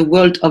of the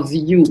world of the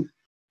you,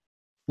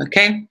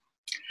 okay?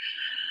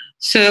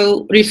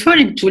 So,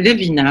 referring to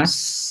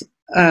Levinas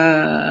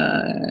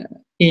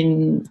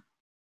in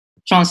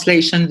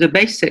translation, The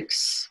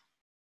Basics,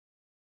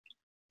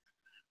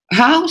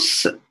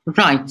 House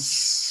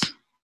writes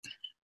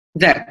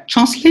that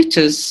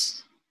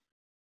translators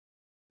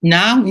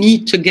now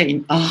need to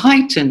gain a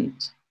heightened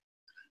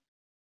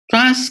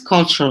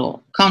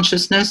transcultural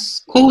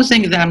consciousness,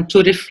 causing them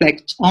to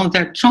reflect on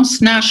their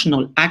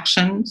transnational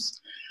actions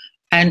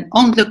and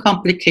on the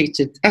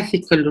complicated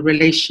ethical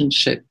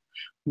relationship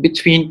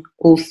between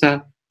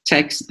author,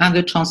 text, and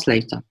the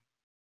translator.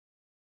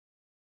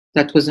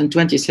 That was in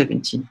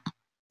 2017.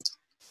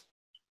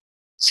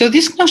 So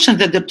this notion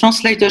that the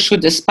translator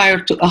should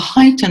aspire to a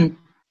heightened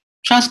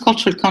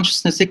transcultural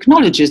consciousness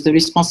acknowledges the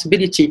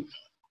responsibility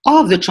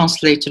of the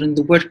translator in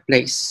the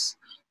workplace,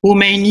 who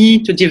may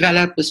need to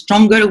develop a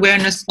stronger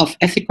awareness of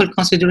ethical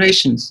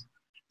considerations.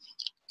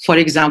 For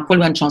example,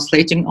 when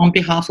translating on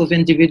behalf of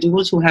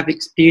individuals who have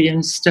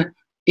experienced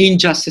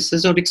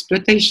injustices or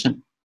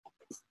exploitation.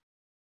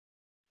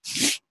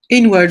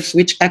 In words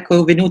which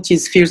echo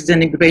Venuti's fierce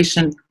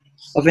denigration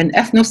of an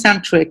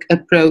ethnocentric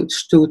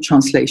approach to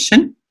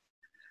translation,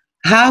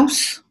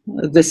 House,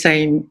 the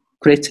same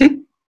critic,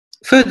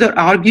 further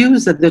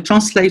argues that the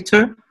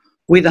translator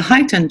with a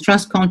heightened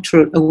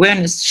transcultural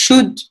awareness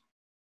should,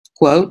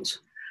 quote,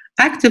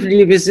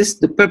 actively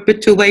resist the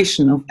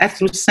perpetuation of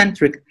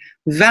ethnocentric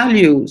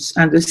values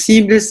and the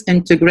seamless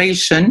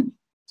integration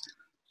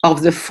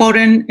of the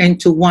foreign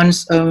into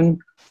one's own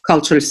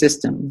cultural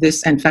system.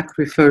 This, in fact,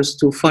 refers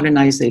to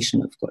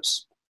foreignization, of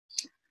course.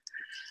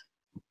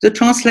 The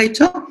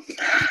translator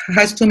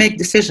has to make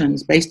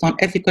decisions based on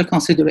ethical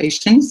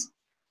considerations,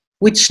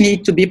 which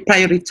need to be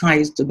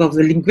prioritized above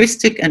the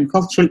linguistic and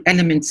cultural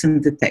elements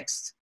in the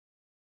text.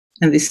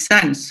 In this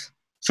sense,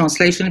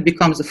 translation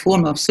becomes a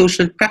form of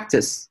social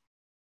practice,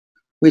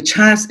 which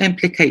has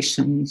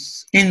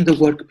implications in the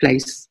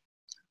workplace,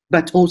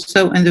 but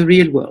also in the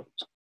real world.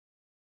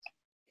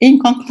 In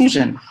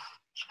conclusion,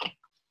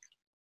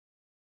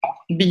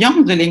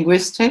 beyond the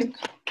linguistic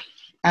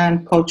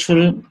and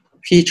cultural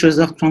features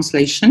of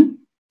translation,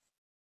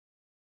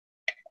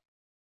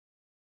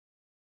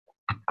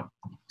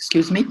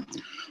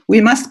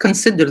 we must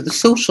consider the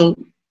social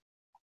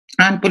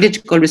and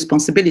political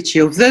responsibility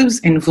of those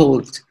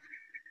involved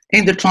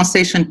in the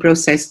translation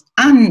process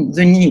and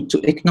the need to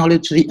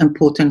acknowledge the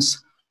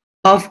importance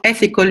of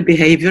ethical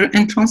behavior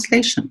in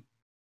translation.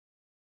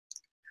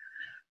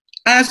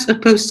 As a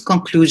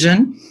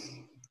post-conclusion,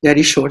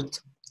 very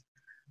short,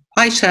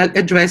 I shall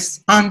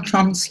address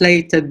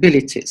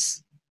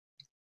untranslatabilities.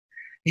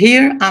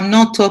 Here, I'm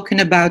not talking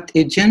about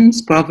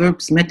idioms,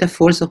 proverbs,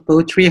 metaphors of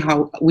poetry,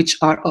 which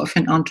are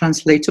often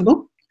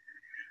untranslatable.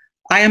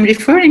 I am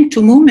referring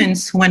to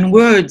moments when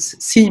words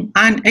seem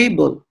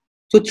unable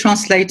to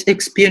translate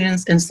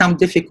experience in some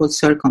difficult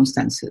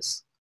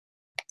circumstances.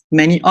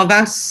 Many of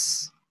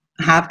us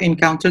have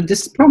encountered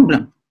this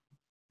problem.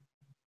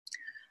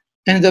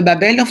 In the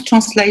Babel of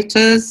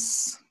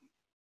translators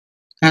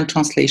and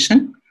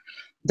translation,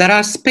 there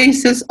are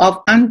spaces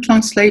of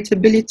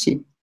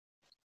untranslatability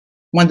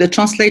when the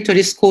translator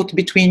is caught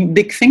between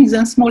big things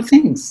and small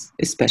things,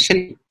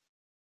 especially.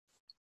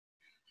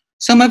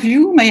 Some of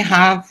you may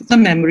have the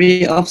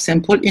memory of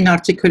simple,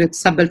 inarticulate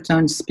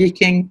subalterns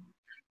speaking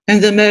in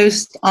the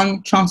most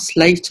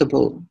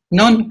untranslatable,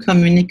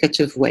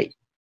 non-communicative way.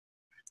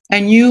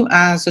 And you,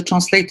 as a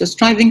translator,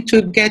 striving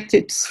to get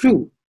it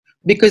through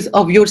because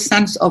of your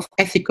sense of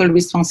ethical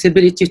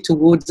responsibility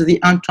towards the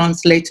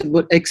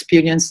untranslatable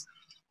experience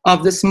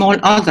of the small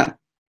other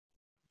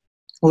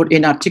or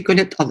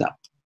inarticulate other.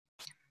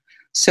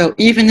 So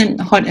even in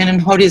a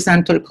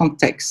horizontal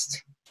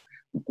context,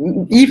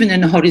 even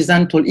in a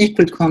horizontal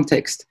equal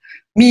context,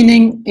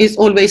 meaning is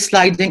always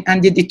sliding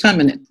and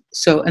indeterminate.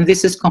 So, and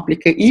this is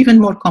even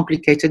more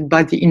complicated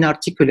by the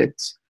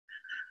inarticulate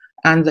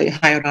and the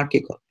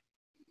hierarchical.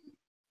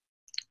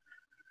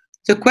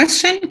 The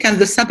question, can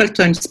the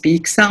subaltern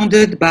speak,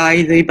 sounded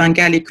by the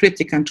Bengali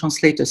critic and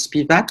translator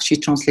Spivak, she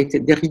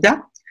translated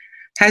Derrida,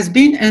 has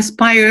been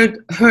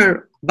inspired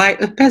her by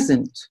a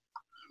peasant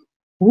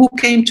who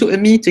came to a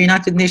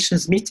United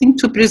Nations meeting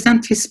to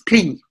present his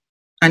plea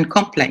and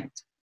complaint,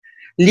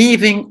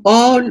 leaving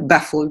all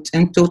baffled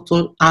and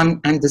total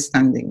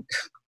ununderstanding.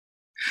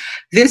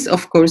 This,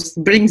 of course,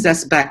 brings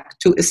us back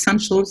to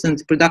essentials in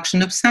the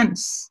production of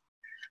sense.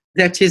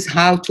 That is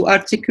how to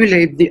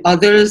articulate the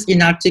other's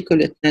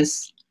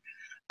inarticulateness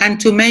and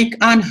to make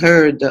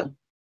unheard,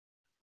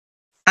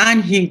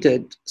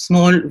 unheeded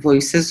small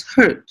voices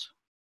heard.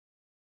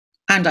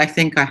 And I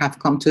think I have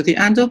come to the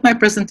end of my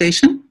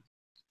presentation.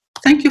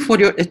 Thank you for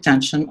your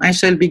attention. I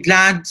shall be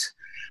glad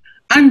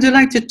and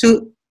delighted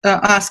to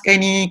ask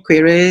any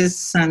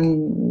queries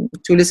and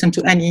to listen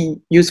to any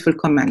useful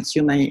comments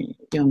you may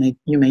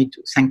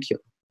do. Thank you.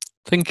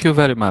 Thank you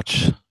very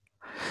much,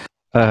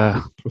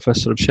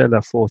 Professor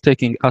Mchala, for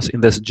taking us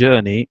in this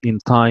journey in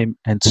time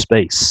and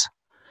space.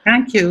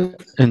 Thank you.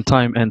 In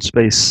time and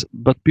space.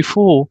 But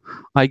before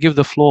I give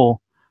the floor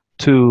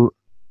to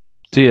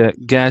dear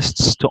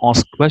guests to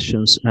ask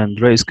questions and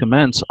raise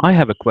comments, I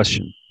have a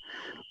question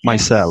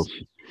myself.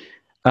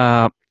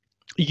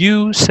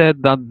 You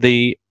said that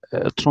the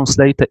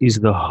translator is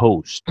the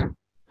host,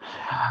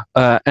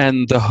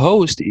 and the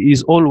host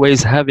is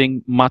always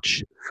having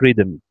much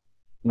freedom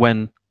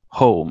when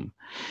home.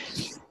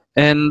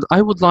 And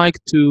I would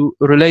like to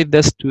relate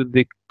this to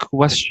the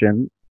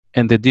question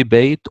and the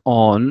debate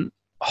on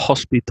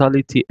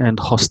hospitality and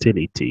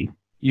hostility.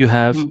 You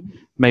have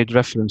made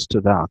reference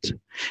to that.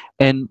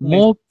 And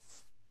more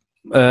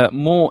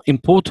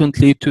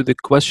importantly, to the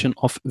question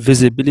of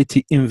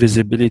visibility,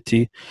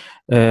 invisibility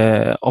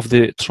of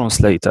the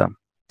translator.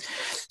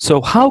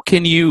 So how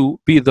can you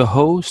be the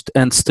host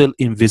and still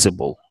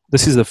invisible?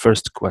 This is the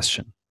first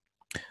question.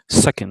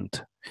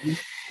 Second,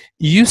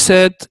 you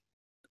said,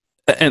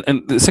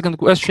 and the second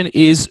question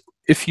is,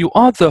 if you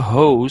are the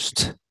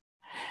host,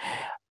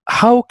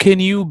 how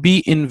can you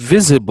be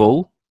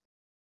invisible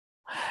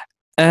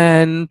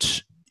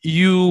and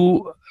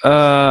you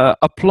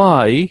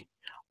apply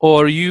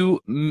or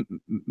you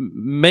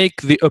make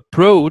the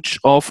approach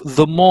of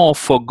the more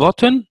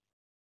forgotten,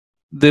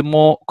 the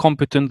more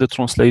competent the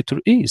translator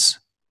is?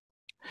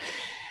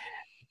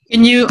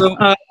 Can you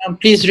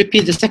please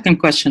repeat the second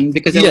question?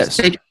 Because yes.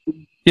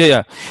 Yeah,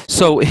 yeah.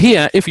 So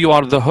here, if you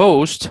are the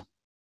host,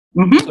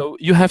 so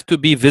you have to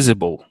be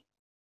visible.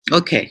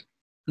 Okay.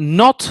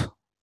 Not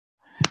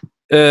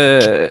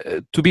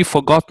to be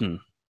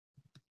forgotten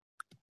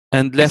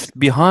and left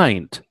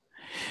behind.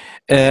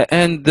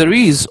 And there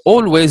is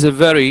always a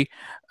very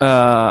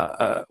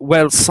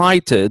well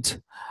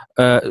cited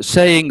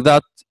saying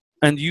that,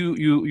 and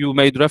you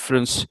made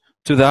reference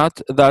to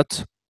that,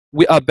 that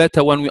we are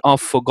better when we are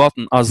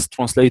forgotten as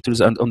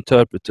translators and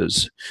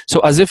interpreters.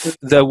 So as if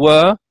there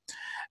were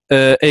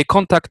a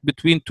contact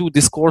between two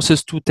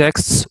discourses, two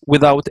texts,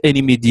 without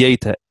any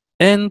mediator.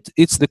 And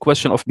it's the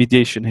question of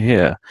mediation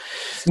here.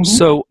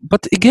 So,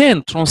 but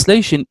again,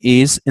 translation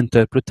is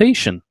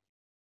interpretation.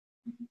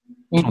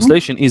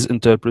 Translation is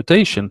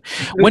interpretation.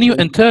 When you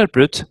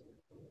interpret,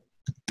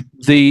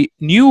 the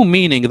new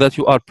meaning that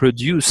you are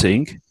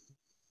producing,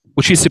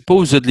 which is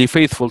supposedly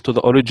faithful to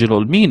the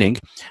original meaning,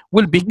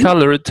 will be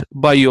colored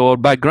by your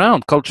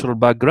background, cultural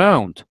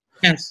background,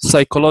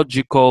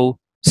 psychological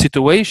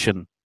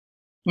situation.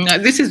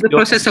 This is the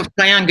process of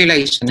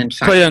triangulation, in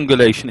fact.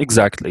 Triangulation,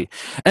 exactly.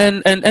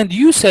 And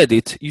you said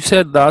it. You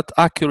said that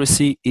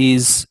accuracy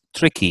is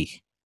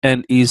tricky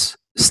and is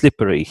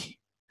slippery.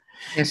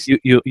 Yes.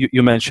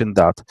 You mentioned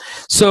that.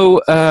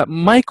 So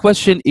my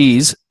question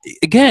is,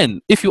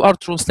 again, if you are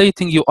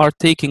translating, you are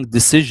taking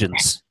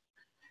decisions.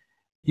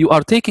 You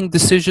are taking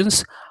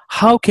decisions.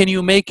 How can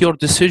you make your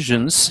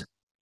decisions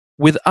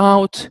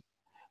without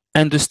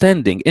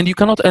understanding? And you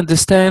cannot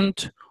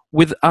understand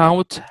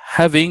without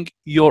having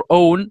your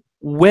own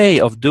way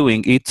of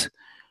doing it,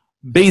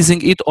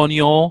 basing it on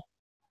your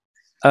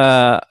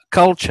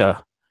culture,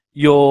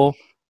 your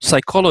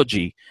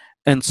psychology,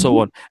 and so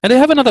on. And I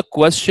have another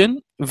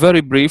question,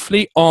 very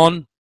briefly,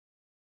 on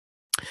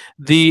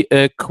the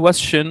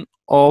question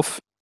of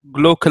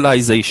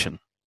glocalization.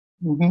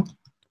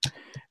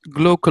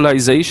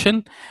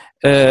 Glocalization,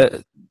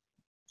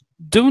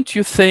 don't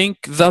you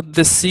think that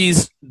this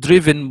is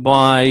driven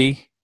by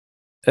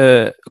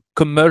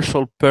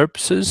commercial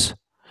purposes,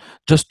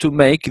 just to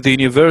make the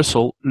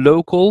universal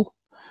local,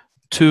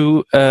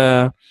 to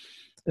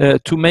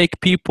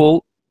make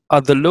people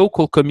at the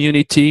local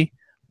community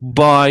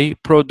buy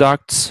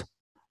products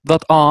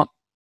that are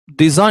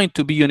designed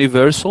to be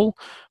universal,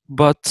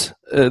 but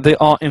they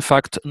are in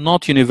fact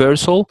not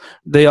universal.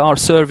 They are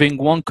serving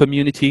one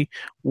community,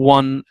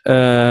 one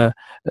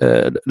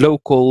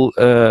local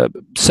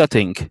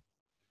setting.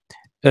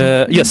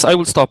 Yes, I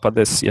will stop at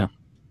this. Yeah.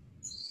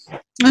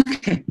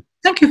 Okay.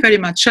 Thank you very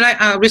much. Shall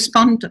I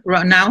respond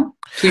right now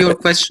to your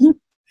question?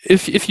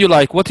 If you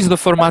like, what is the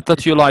format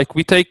that you like?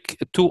 We take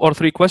 2 or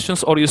 3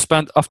 questions, or you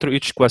spend after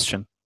each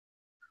question?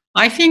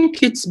 I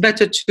think it's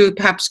better to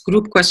perhaps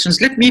group questions.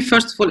 Let me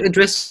first of all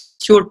address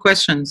your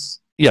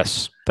questions.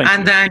 Yes, thank you.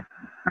 And then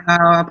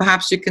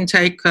perhaps you can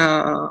take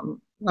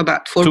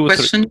about 4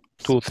 questions.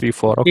 2, 3,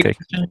 4, okay.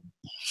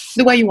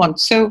 The way you want.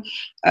 So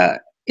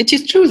it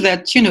is true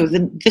that, you know,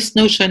 this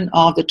notion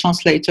of the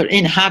translator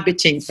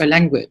inhabiting a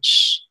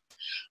language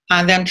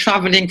and then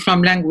traveling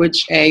from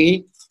language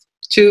A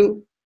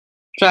to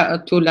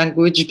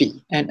language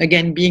B, and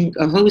again being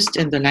a host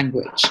in the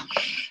language.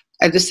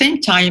 At the same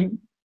time,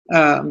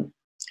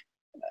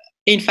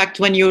 in fact,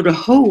 when you're a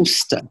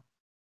host,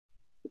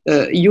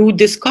 you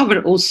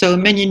discover also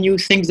many new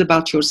things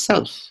about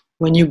yourself.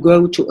 When you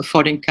go to a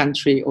foreign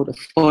country or a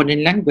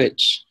foreign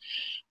language,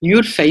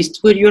 you're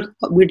faced with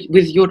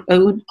your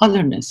own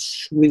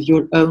otherness, with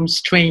your own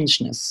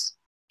strangeness.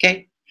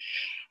 Okay.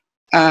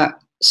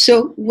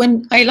 So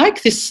when I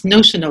like this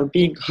notion of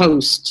being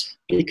host,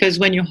 because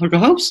when you're a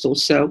host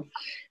also,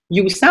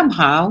 you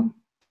somehow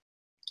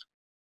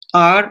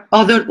are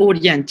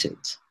other-oriented.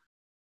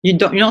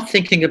 You're not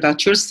thinking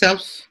about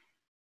yourself.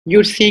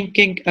 You're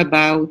thinking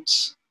about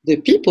the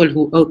people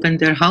who open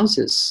their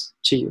houses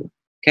to you.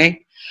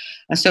 Okay,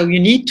 and so you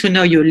need to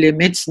know your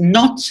limits,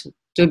 not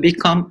to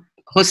become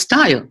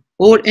hostile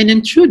or an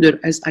intruder,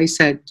 as I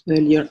said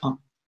earlier on.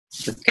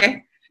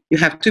 Okay. You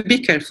have to be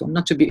careful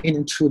not to be an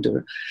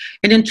intruder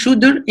in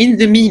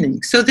the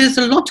meaning. So there's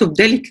a lot of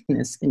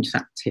delicateness, in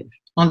fact, here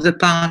on the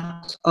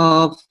part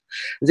of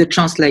the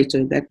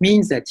translator. That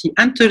means that he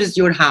enters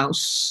your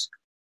house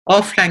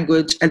of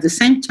language. At the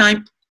same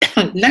time,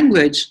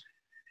 language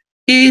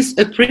is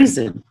a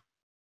prison,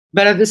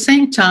 but at the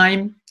same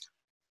time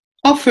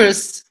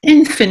offers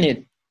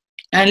infinite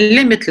and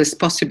limitless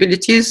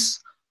possibilities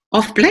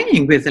of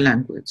playing with the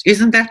language.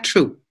 Isn't that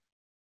true?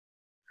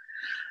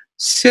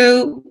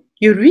 So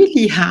you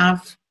really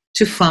have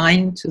to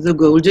find the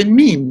golden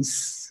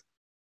means.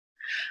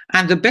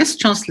 And the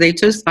best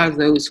translators are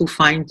those who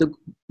find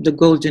the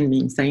golden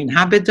means. They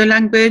inhabit the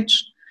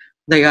language,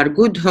 they are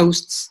good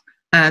hosts,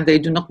 and they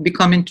do not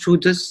become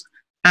intruders,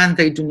 and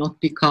they do not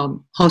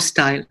become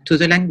hostile to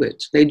the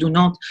language. They do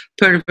not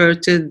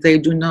pervert it, they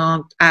do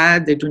not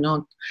add, they do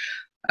not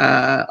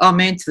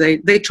omit.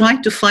 They try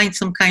to find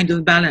some kind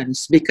of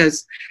balance,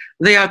 because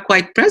they are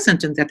quite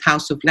present in that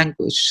house of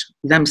language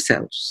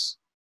themselves.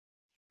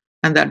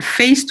 And they're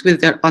faced with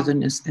their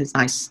otherness, as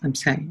I am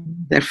saying.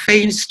 They're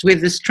faced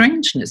with the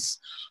strangeness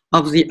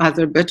of the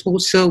other, but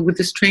also with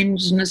the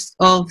strangeness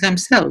of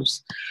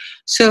themselves.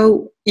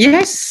 So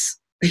yes,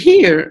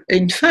 here,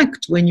 in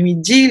fact, when we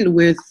deal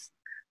with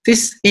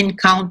this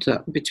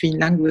encounter between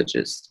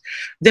languages,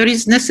 there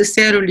is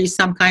necessarily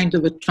some kind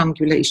of a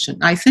triangulation.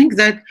 I think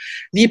that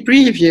the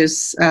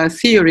previous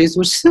theories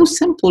were so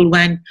simple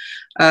when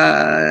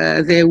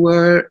they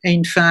were,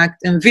 in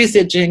fact,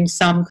 envisaging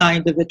some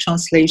kind of a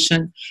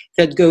translation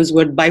that goes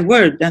word by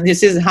word. And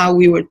this is how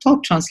we were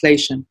taught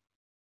translation,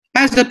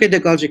 as a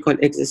pedagogical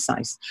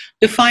exercise,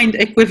 to find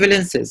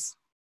equivalences,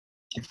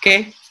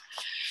 okay?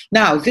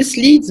 Now, this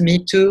leads me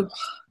to,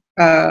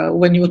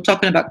 when you were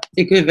talking about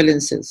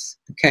equivalences,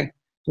 okay?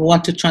 You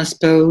want to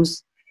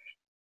transpose.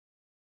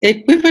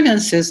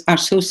 Equivalences are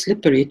so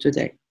slippery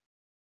today,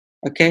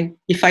 okay?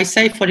 If I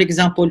say, for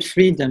example,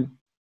 freedom,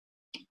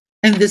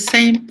 in the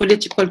same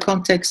political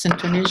context in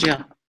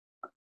Tunisia,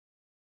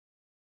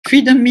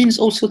 freedom means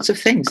all sorts of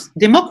things.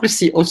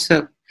 Democracy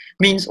also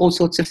means all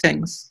sorts of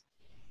things.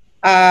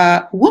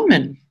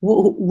 Woman,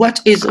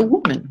 what is a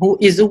woman? Who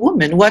is a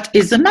woman? What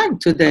is a man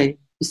today?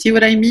 You see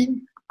what I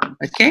mean?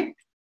 Okay?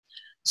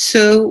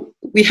 So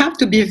we have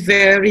to be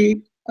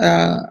very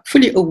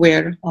fully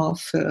aware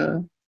of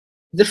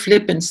the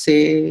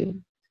flippancy,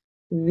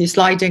 the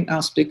sliding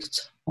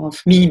aspect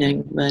of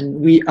meaning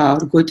when we are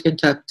good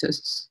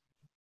interpreters.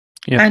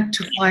 Yeah. And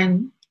to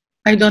find,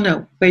 I don't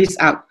know, ways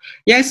out.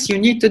 Yes, you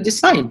need to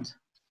decide,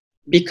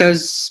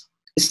 because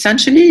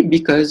essentially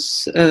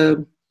because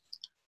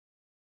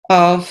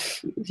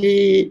of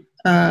the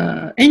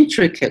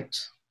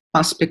intricate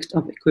aspect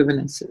of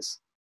equivalences.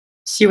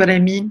 See what I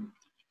mean?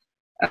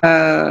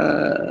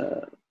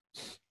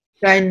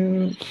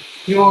 Then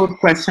your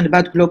question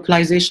about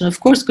globalization. Of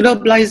course,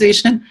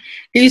 globalization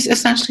is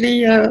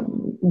essentially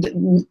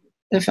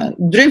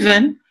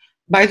driven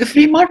by the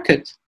free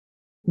market,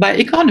 by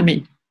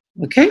economy,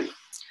 okay?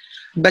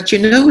 But you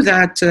know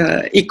that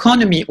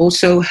economy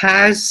also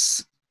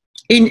has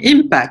an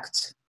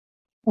impact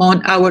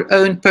on our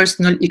own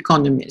personal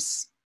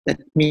economies.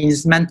 That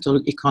means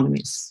mental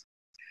economies.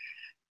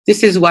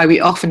 This is why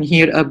we often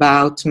hear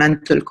about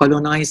mental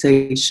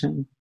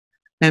colonization,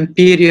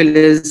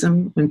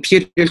 imperialism,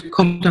 imperial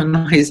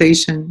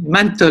colonization,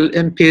 mental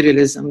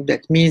imperialism.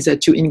 That means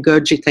that you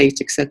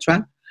ingurgitate,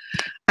 etc.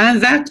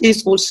 And that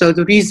is also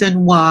the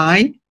reason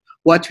why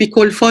what we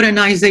call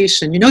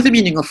foreignization, you know the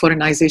meaning of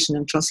foreignization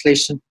and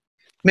translation?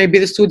 Maybe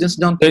the students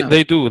don't know.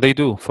 They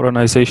do,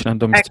 foreignization and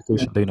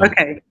domestication, they know.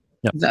 Okay.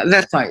 Yeah.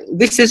 That's right.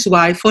 This is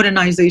why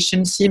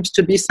foreignization seems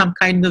to be some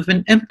kind of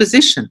an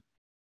imposition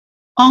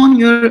on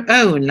your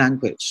own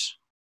language,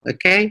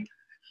 okay?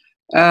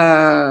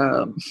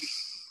 I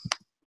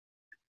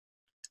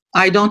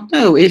don't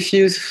know if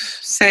you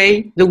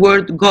say the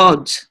word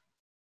God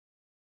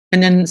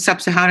in a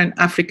sub-Saharan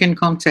African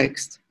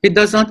context, it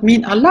does not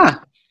mean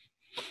Allah.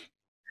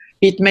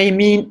 It may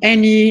mean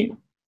any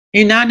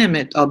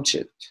inanimate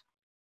object,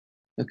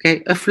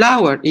 okay? A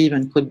flower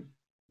even could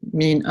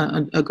mean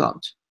a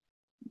God.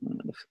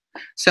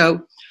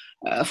 So,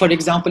 for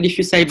example, if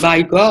you say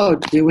by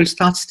God, they will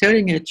start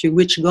staring at you.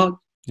 Which God?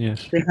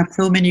 Yes. They have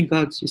so many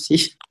gods, you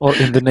see. Or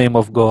in the name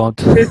of God.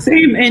 The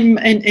same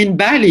in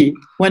Bali.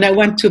 When I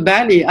went to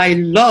Bali, I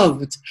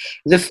loved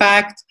the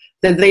fact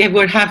that they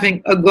were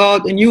having a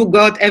God, a new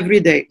God every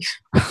day.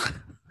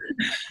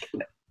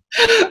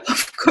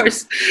 Of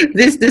course,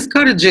 this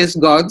discourages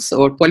gods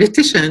or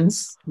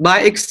politicians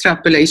by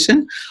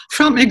extrapolation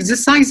from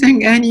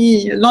exercising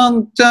any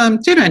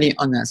long-term tyranny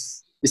on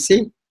us, you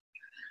see.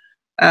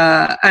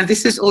 And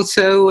this is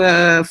also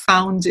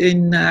found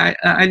in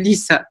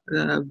Alisa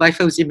by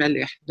Fawzi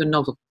Malih, the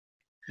novel.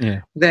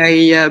 Yeah.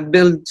 They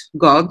build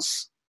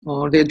gods,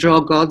 or they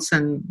draw gods,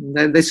 and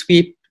they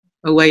sweep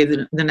away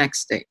the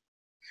next day.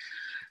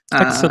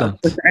 Excellent.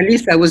 But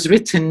Alisa was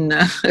written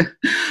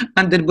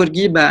under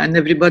Bourguiba, and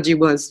everybody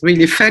was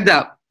really fed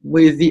up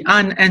with the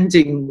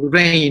unending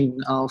reign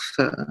of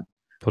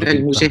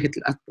Al-Mujahid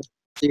al-Akbar.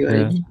 See what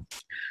I mean?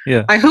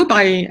 Yeah. I hope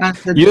I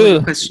answered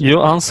your question.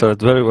 You answered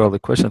very well the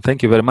question.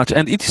 Thank you very much.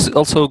 And it is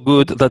also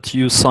good that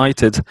you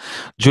cited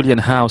Julian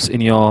House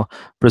in your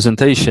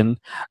presentation.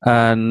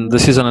 And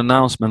this is an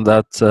announcement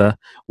that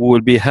we will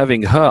be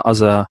having her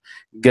as a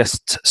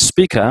guest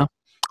speaker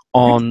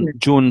on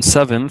June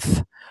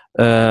 7th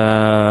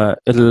at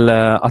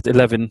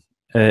 11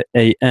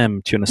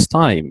 a.m. Tunis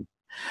time.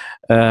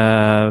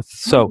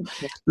 So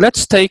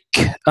let's take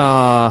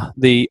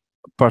the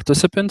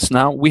participants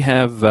now. We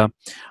have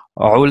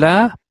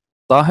Ula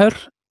Tahir,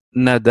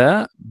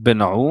 Nada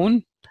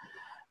Benaoun,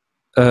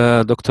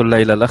 Dr.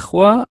 Layla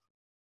Lakhwa,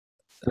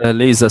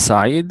 Liza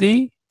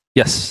Saidi.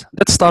 Yes,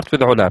 let's start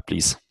with Ula,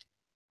 please.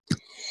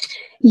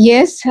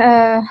 Yes,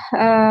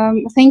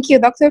 thank you,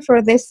 Doctor,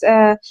 for this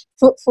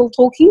fruitful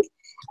talking.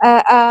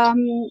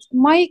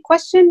 My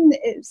question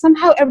is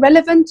somehow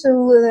irrelevant to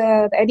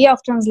the idea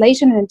of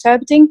translation and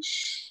interpreting.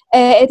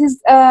 It is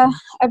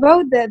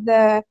about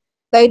the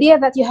idea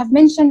that you have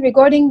mentioned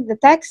regarding the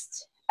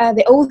text,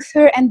 the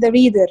author, and the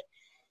reader.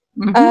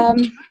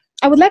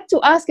 I would like to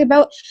ask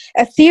about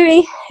a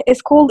theory.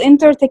 It's called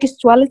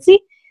intertextuality.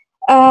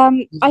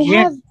 I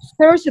Yeah. have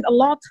searched a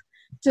lot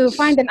to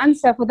find an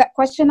answer for that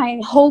question. I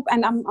hope,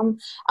 and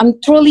I'm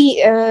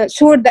truly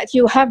sure that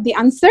you have the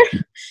answer.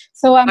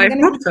 So I'm I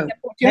going to hope take so. the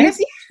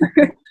opportunity.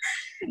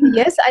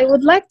 Yes, I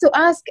would like to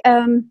ask,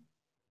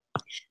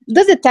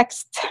 does the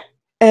text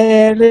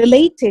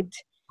related,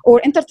 or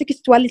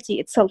intertextuality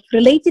itself,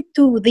 related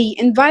to the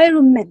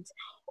environment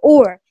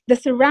or the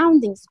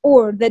surroundings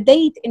or the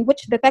date in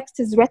which the text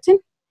is written?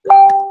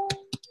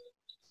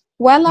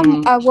 While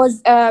I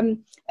was,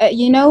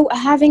 you know,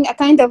 having a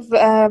kind of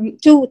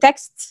two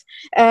texts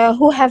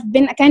who have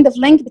been a kind of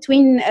link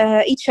between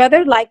each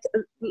other, like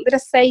let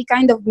us say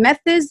kind of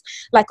methods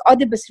like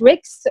Oedipus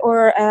Rex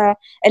or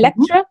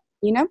Electra,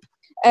 you know.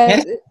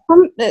 Yes.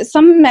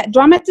 Some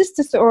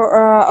dramatists or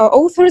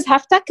authors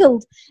have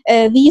tackled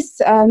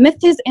these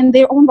myths in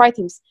their own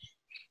writings.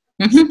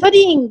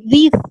 Studying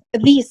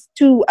these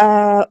two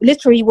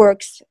literary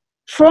works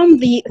from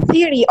the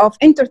theory of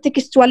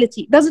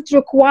intertextuality, does it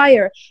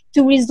require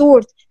to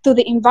resort to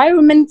the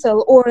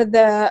environmental or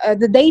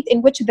the date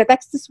in which the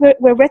texts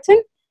were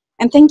written?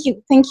 And thank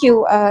you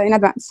in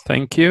advance.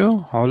 Thank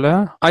you,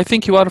 Ola. I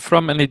think you are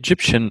from an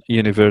Egyptian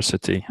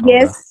university.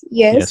 Yes, Ola.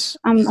 yes,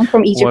 I'm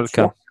from Egypt.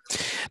 Welcome.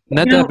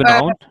 Nada bin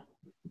Aoun.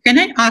 Can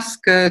I ask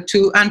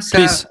to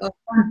answer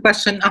one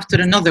question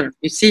after another?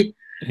 You see,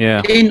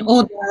 in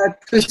order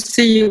to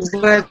see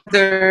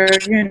whether,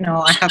 you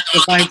know, I have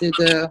provided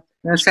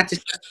a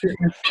satisfactory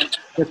answer to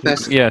the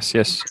person. Yes,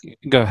 yes.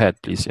 Go ahead,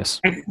 please.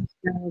 Yes.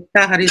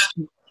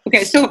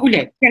 Okay, so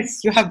Ule,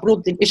 yes, you have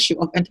brought the issue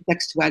of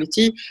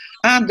intertextuality,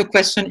 and the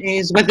question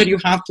is whether you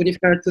have to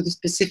refer to the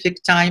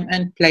specific time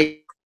and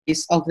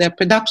place of their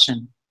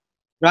production,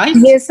 right?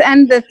 Yes,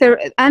 and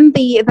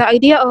the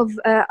idea of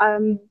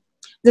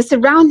the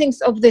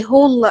surroundings of the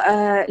whole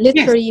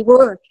literary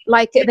work,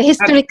 like the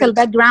historical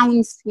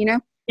backgrounds, you know.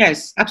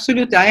 Yes,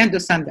 absolutely, I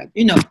understand that.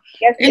 You know,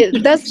 yes,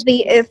 does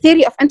the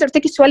theory of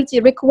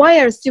intertextuality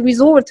requires to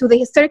resort to the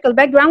historical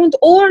background,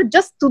 or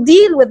just to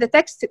deal with the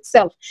text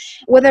itself,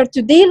 whether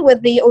to deal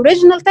with the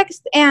original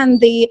text and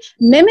the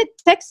mimic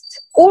text,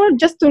 or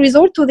just to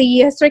resort to the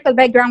historical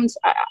backgrounds?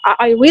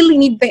 I really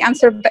need the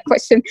answer of that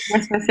question.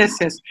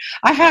 Yes.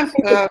 I have,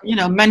 you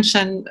know,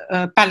 mentioned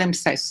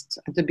palimpsest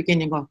at the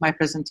beginning of my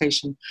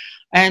presentation,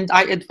 and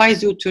I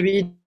advise you to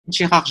read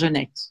Gérard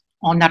Genet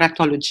on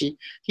narratology.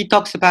 He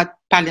talks about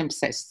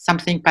palimpsest,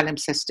 something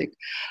palimpsestic.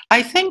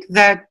 I think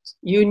that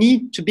you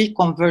need to be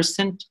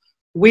conversant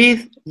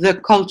with the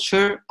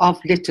culture of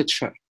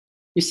literature.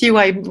 You see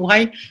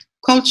why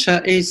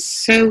culture is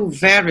so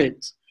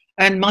varied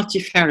and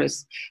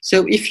multifarious.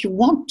 So if you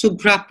want to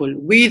grapple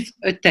with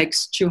a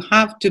text, you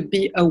have to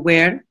be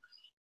aware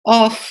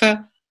of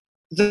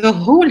the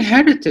whole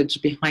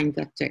heritage behind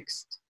that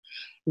text.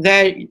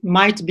 There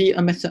might be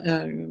a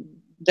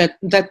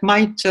that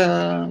might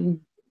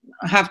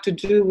have to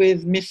do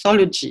with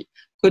mythology,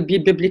 could be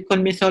biblical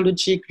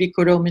mythology,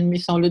 Greco-Roman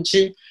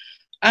mythology,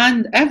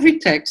 and every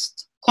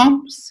text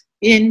comes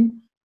in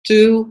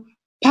to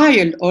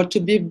pile or to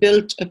be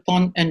built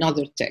upon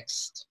another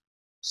text.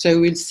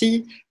 So we'll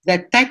see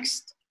that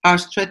texts are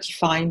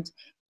stratified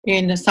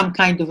in some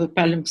kind of a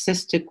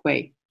palimpsestic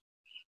way.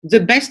 The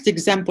best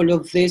example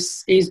of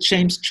this is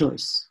James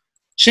Joyce.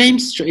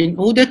 In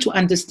order to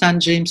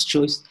understand James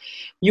Joyce,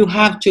 you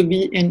have to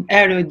be an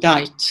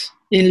erudite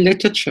in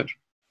literature.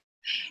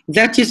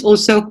 That is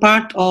also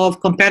part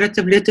of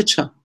comparative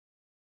literature.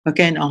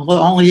 Again,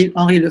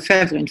 Henri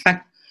Lefebvre, in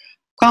fact,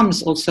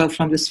 comes also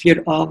from the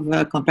sphere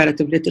of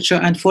comparative literature.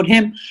 And for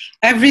him,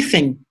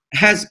 everything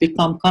has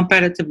become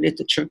comparative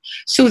literature.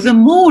 So the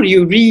more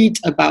you read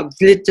about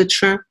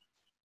literature,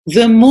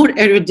 the more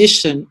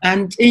erudition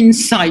and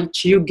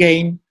insight you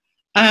gain,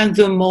 and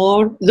the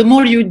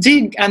more you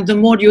dig and the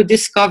more you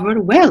discover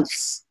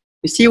wealth.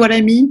 You see what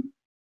I mean?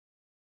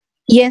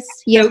 Yes,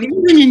 yes. So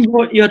even in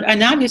your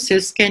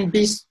analysis can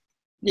be,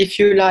 if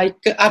you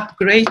like,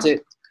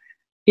 upgraded.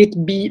 It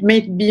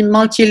may be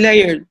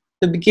multi-layered.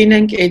 The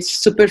beginning it's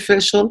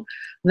superficial,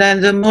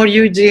 then the more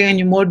you do and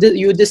the more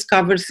you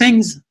discover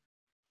things.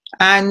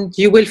 And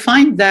you will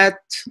find that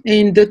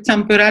in the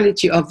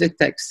temporality of the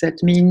text.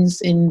 That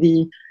means in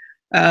the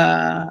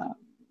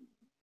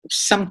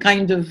some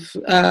kind of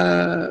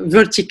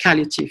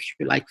verticality, if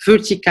you like,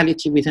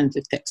 verticality within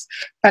the text,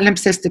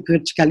 palimpsestic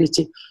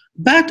verticality.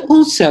 But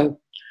also,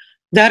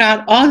 there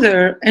are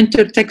other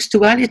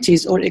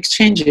intertextualities or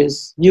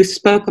exchanges. You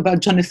spoke about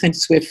Jonathan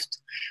Swift.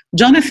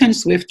 Jonathan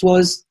Swift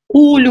was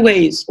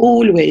always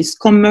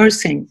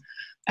commercing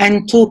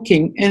and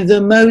talking in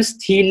the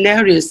most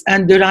hilarious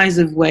and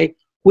derisive way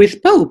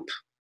with Pope,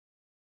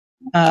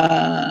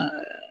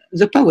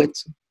 the poet,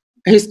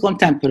 his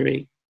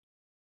contemporary.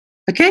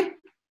 Okay?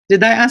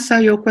 Did I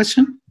answer your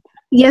question?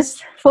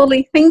 Yes,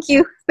 fully. Thank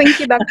you. Thank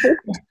you, Doctor.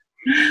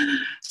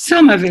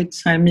 Some of it,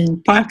 I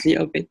mean, partly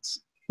of it.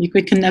 We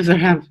can never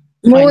have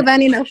more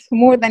than enough.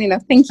 More than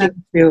enough. Thank you. Thank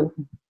you.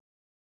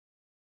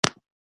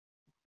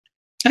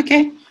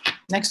 Okay,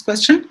 next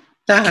question.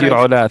 Thank you,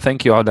 Ola.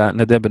 Thank you, Ola.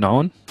 Nada bin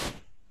Aoun.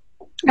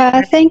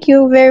 Thank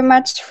you very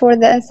much for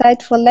the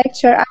insightful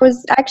lecture. I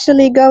was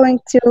actually going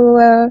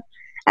to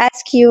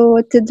ask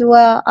you to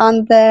dwell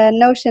on the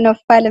notion of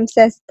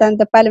palimpsest and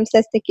the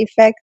palimpsestic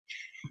effect,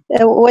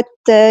 what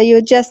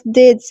you just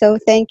did. So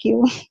thank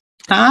you.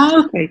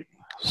 Ah, okay.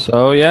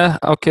 So yeah,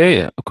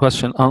 okay,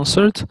 question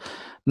answered.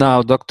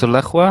 Now, Dr.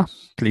 Lechwa,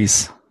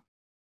 please.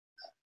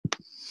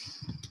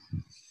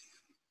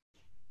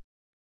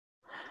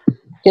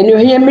 Can you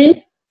hear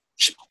me?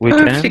 We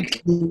can.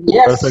 Perfectly.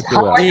 Yes. Perfectly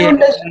How well. are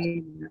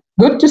you?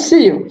 Good to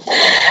see you.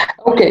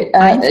 Okay,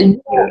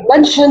 you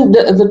mentioned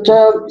the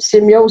term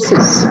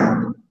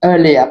semiosis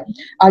earlier.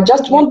 I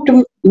just want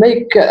to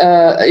make,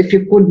 if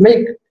you could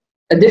make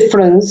a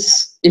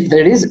difference, if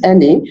there is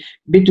any,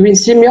 between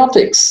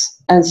semiotics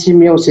and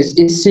semiosis.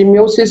 Is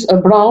semiosis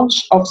a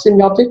branch of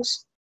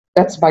semiotics?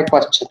 That's my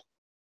question.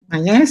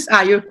 Yes,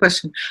 your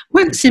question.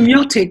 Well,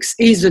 semiotics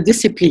is a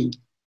discipline.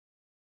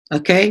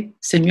 Okay,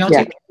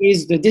 semiotics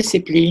is the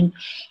discipline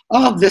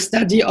of the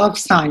study of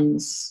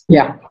science.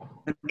 Yeah.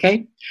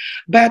 Okay,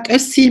 but a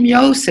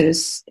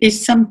semiosis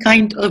is some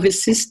kind of a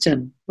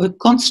system, a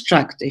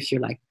construct, if you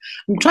like.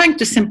 I'm trying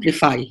to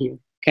simplify here.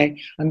 Okay,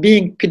 I'm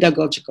being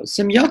pedagogical.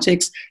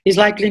 Semiotics is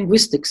like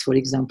linguistics, for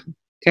example.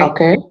 Okay,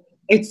 Okay.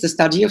 it's the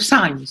study of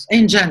science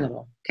in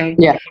general. Okay,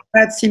 Yeah.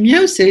 but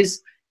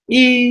semiosis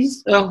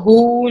is a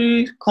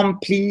whole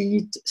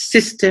complete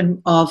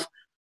system of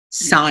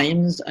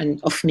signs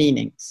and of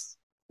meanings.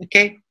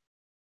 Okay,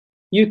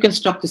 you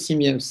construct a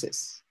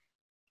semiosis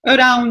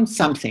around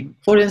something.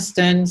 For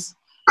instance,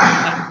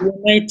 you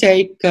may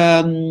take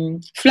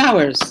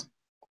flowers.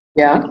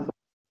 Yeah.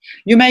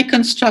 You may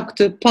construct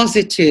a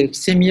positive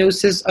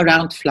semiosis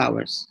around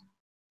flowers.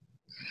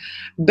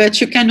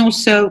 But you can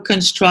also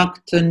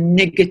construct a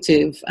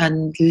negative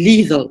and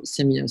lethal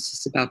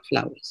semiosis about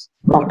flowers.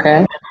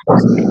 Okay.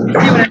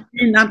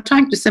 I'm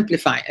trying to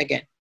simplify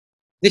again.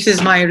 This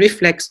is my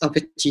reflex of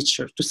a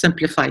teacher, to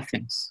simplify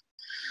things.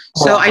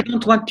 So I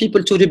don't want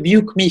people to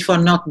rebuke me for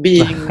not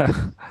being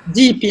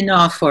deep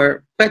enough,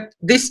 but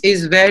this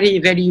is very,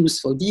 very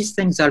useful. These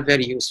things are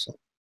very useful,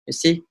 you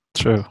see?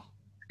 True.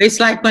 It's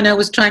like when I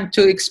was trying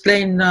to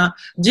explain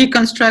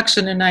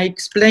deconstruction, and I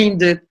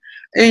explained it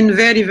in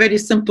very, very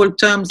simple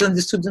terms, and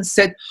the students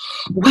said,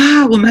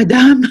 wow,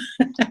 madame,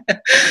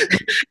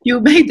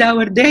 you made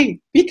our day,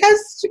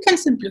 because you can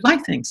simplify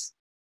things.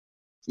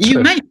 You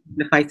True. may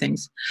simplify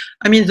things.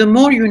 I mean, the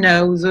more you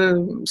know,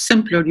 the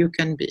simpler you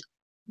can be.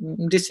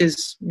 This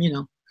is, you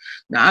know,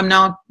 I'm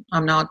not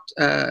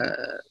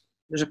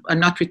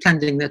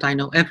pretending that I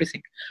know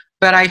everything,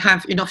 but I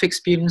have enough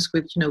experience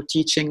with, you know,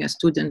 teaching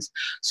students.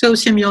 So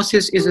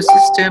semiosis is a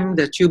system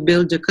that you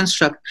build,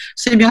 construct.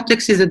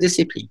 Semiotics is a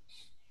discipline.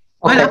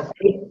 Okay. Voilà.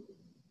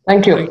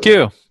 Thank you. Thank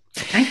you.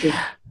 Thank you.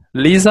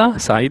 Lisa,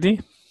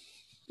 Saidi,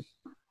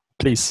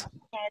 please.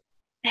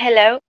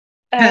 Hello.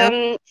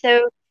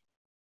 So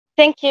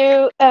thank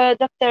you,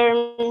 Dr.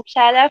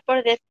 Mchala,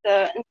 for this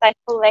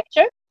insightful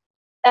lecture.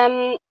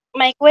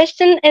 My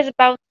question is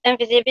about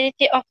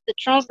invisibility of the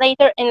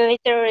translator in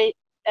literary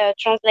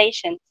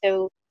translation.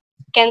 So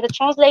can the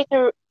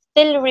translator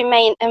still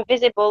remain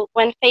invisible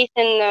when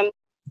facing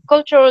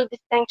cultural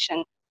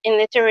distinction in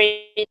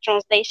literary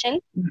translation?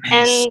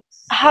 And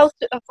how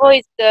to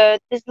avoid the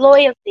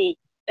disloyalty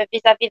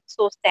vis-a-vis the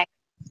source text?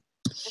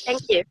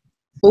 Thank you.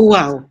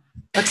 Wow.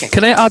 Okay.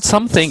 Can I add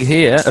something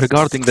here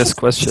regarding this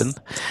question?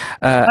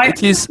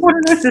 It is more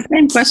or less the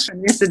same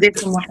question yesterday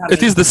from Mohammed.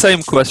 It is the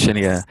same question,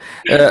 yeah.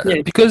 Yes.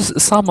 Because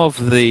some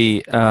of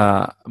the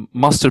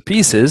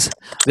masterpieces,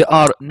 they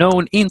are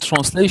known in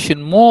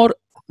translation more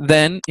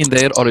than in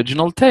their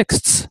original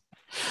texts.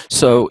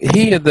 So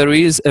here there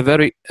is a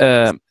very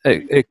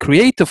a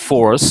creative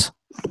force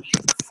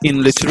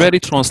in literary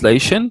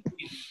translation,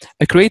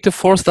 a creative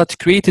force that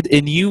created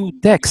a new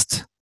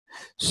text.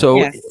 So,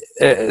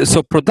 Yes.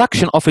 so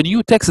production of a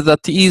new text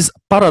that is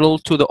parallel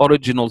to the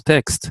original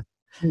text.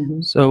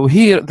 Mhm. So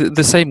here,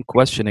 the same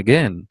question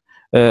again,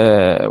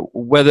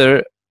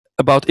 whether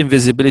about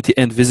invisibility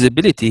and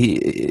visibility,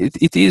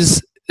 it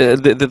is,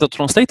 the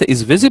translator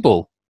is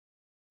visible,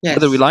 Yes.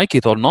 whether we like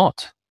it or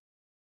not.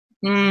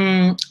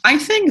 I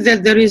think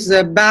that there is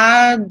a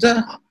bad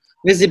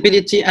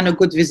visibility and a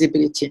good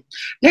visibility.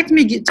 Let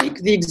me take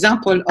the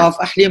example of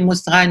Ahlim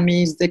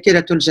Musghani's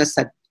Dhakiratul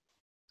Jasad.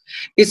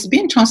 It's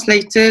been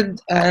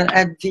translated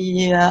at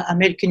the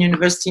American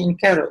University in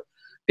Cairo,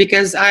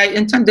 because I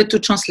intended to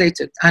translate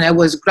it, and I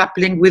was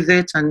grappling with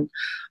it, and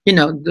you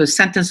know, the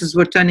sentences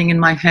were turning in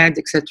my head,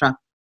 etc.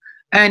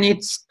 And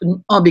it's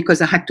all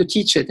because I had to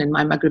teach it in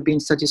my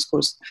Maghrebin studies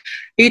course.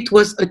 It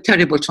was a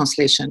terrible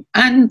translation,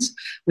 and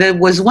there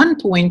was one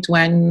point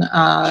when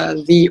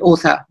the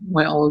author,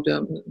 well,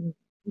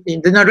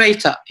 the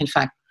narrator, in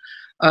fact,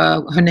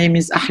 her name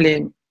is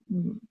Ahlim.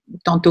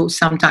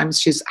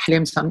 Sometimes she's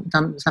Ahlim,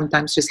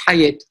 sometimes she's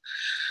Hayat,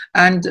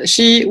 and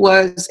she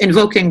was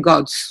invoking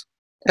gods.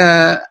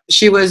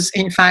 She was,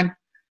 in fact,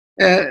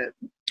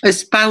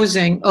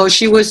 espousing, or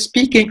she was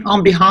speaking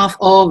on behalf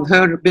of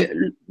her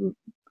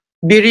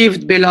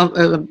bereaved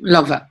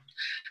lover.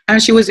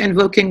 And she was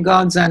invoking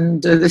gods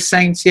and the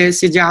saints, yes,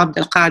 Sidi Abd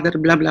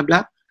al-Qadir, blah, blah,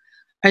 blah.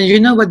 And you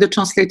know what the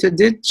translator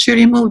did? She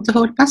removed the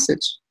whole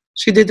passage.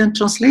 She didn't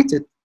translate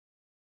it.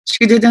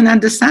 She didn't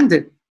understand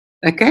it.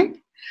 Okay?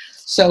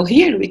 So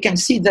here we can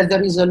see that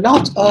there is a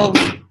lot of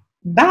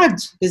bad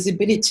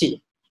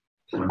visibility,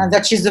 and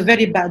that she's a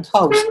very bad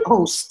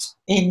host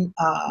in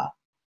that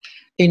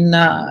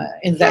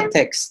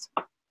text.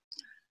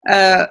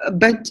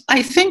 But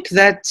I think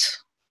that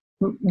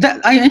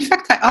in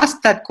fact, I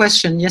asked that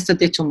question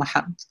yesterday to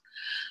Mohammed.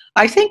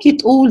 I think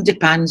it all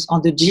depends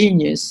on the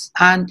genius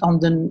and on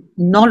the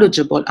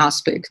knowledgeable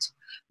aspect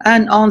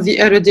and on the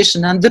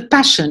erudition and the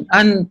passion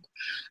and,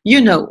 you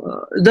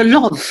know, the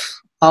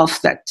love of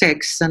that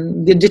text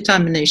and the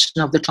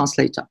determination of the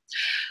translator.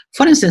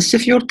 For instance,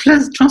 if you're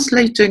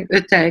translating a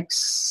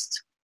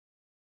text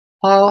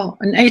or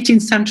an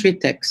 18th century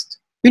text,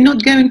 you're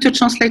not going to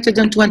translate it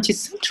in 20th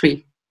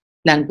century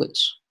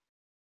language.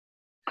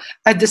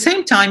 At the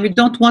same time, you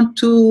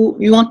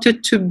want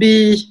it to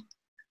be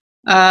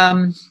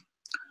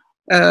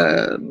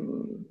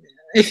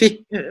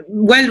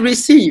well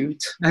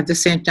received at the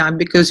same time,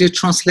 because you're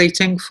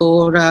translating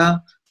for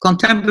a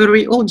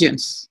contemporary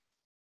audience.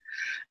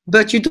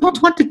 But you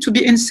don't want it to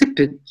be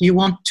insipid. You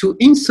want to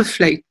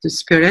insufflate the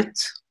spirit,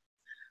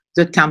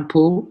 the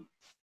tempo,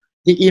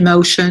 the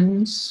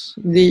emotions,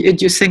 the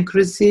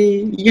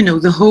idiosyncrasy, you know,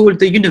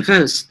 the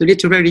universe, the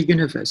literary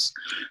universe.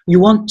 You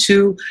want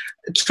to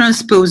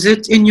transpose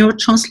it in your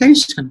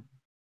translation.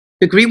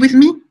 Agree with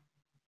me?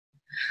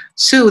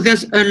 So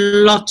there's a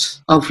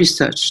lot of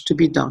research to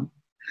be done.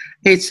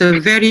 It's a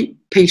very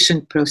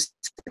patient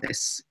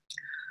process.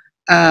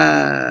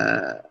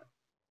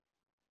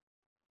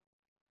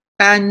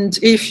 And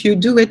if you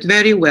do it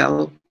very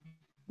well,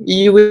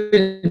 you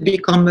will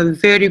become a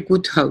very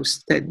good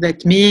host.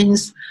 That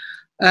means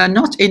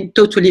not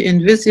totally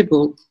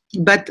invisible,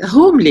 but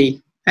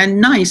homely and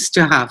nice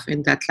to have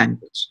in that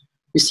language.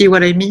 You see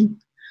what I mean?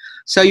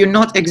 So you're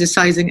not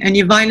exercising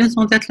any violence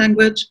on that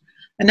language,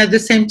 and at the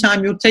same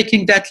time, you're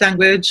taking that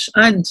language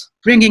and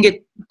bringing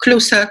it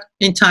closer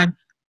in time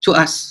to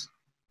us.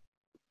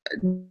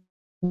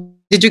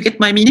 Did you get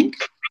my meaning?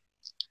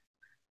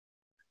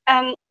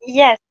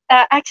 Yes.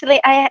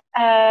 Actually,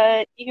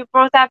 you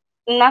brought up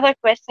another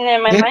question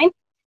in my mind.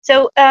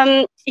 So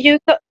you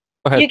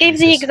gave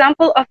the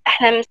example of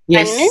Ahlam.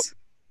 Yes.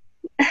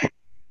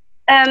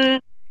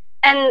 And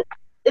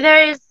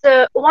there is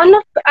one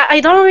of, I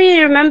don't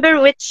really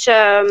remember which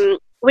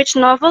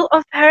novel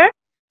of her.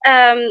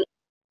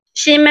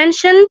 She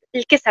mentioned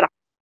Al-Kisra,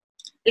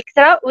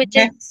 which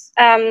is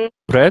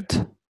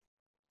bread.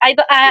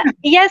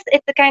 Yes,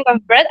 it's a kind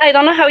of bread. I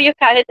don't know how you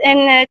call it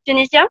in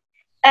Tunisia.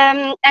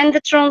 And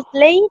the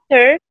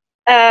translator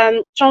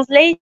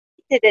translated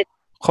it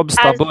as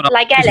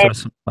la galette.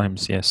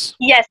 Sometimes, yes.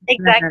 Yes,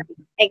 exactly,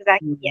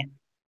 yes.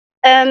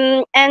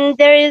 And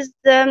there is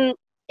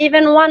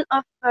even one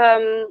of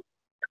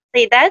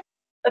say that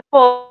a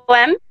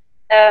poem,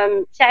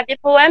 Shabi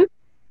poem,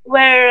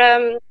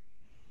 where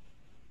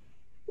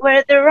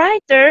the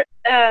writer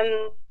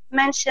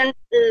mentioned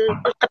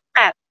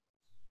al-qatqab.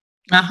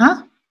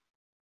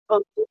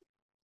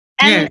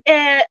 And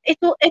it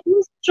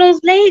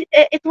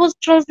was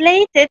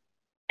translated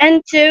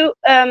into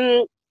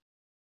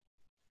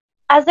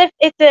as if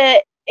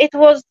it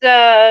was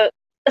a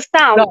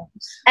sound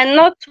and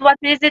not what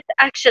is it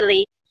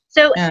actually.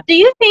 So do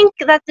you think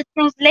that the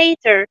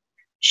translator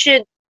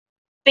should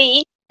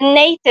be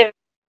native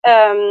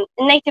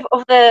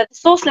of the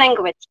source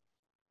language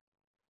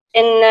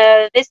in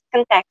this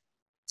context?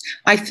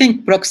 I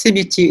think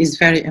proximity is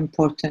very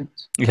important.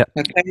 Yeah.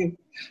 Okay.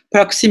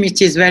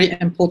 Proximity is very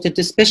important,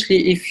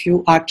 especially if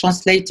you are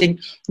translating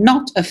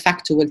not a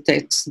factual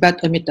text,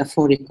 but a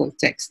metaphorical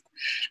text.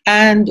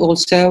 And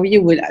also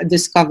you will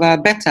discover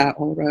better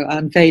or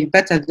unveil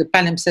better the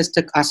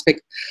palimpsestic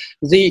aspect,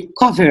 the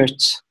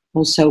covert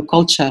also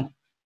culture,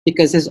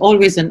 because there's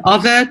always an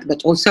overt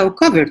but also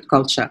covert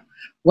culture.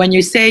 When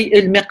you say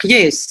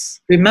al-miqyas,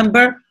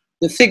 remember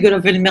the figure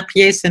of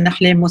al-miqyas in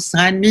Ahlam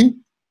Musrani?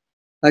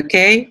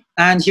 Okay,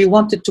 and you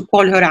wanted to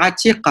call her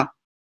Atiqa.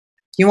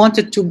 You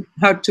wanted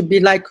her to be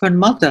like her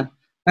mother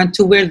and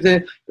to wear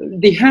the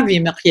heavy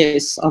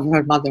miqyas of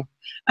her mother.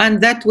 And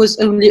that was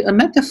only a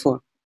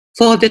metaphor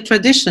for the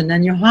tradition,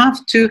 and you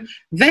have to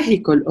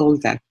vehicle all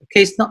that.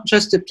 Okay, it's not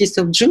just a piece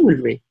of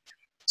jewelry.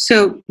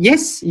 So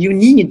yes, you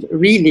need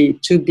really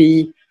to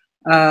be,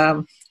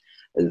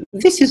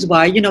 this is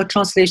why, you know,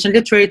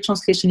 literary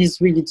translation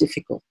is really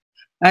difficult.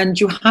 And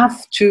you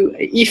have to,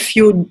 if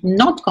you're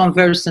not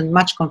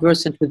much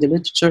conversant with the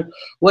literature,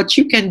 what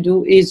you can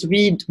do is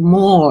read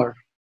more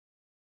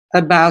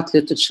about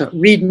literature,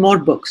 read more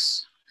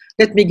books.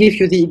 Let me give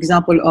you the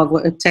example of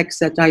a text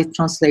that I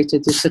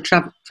translated. It's a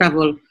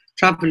travel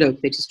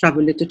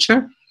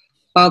literature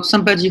of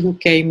somebody who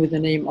came with the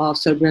name of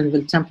Sir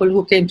Grenville Temple,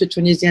 who came to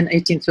Tunisia in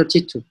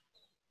 1832.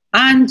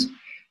 And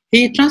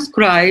he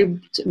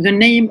transcribed the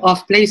name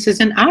of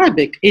places in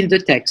Arabic in the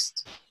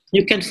text.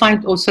 You can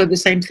find also the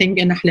same thing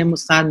in Ahlam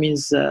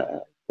Musami's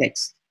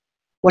text.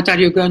 What are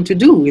you going to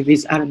do with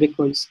these Arabic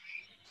words?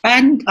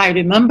 And I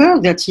remember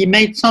that he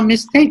made some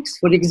mistakes.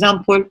 For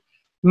example,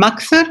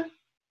 Makthar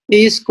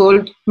is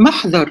called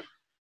Mahdar.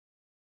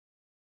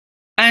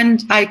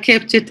 And I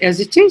kept it as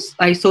it is.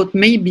 I thought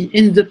maybe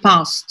in the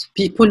past,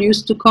 people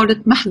used to call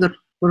it mahdar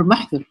or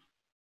mahdar.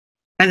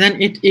 And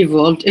then it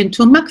evolved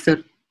into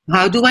makthar.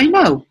 How do I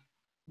know?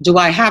 Do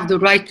I have the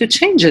right to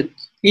change it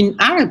in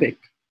Arabic,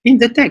 in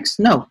the text?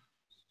 No.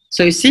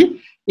 So you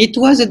see, it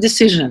was a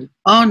decision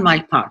on my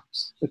part,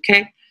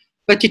 okay?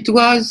 But it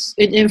was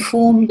an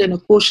informed and a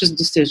cautious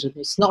decision.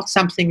 It's not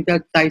something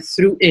that I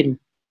threw in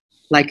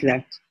like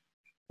that.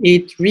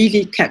 It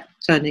really kept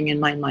turning in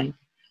my mind.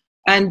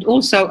 And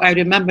also, I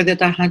remember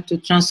that I had to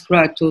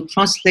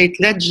translate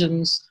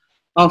legends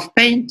of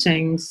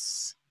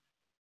paintings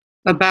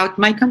about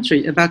my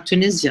country, about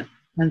Tunisia.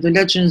 And the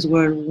legends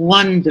were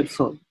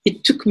wonderful.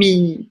 It took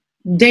me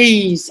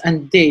days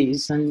and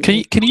days. And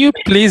can you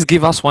please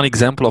give us one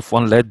example of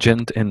one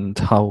legend and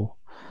how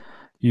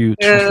you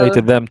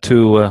translated them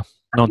to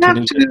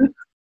non-Tunisian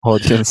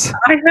audience?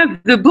 I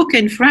have the book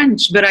in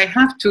French, but I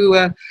have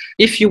to,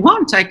 if you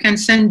want, I can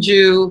send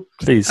you.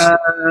 Please.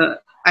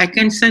 I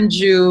can send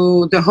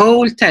you the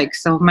whole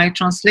text of my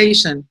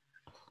translation,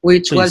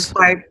 which was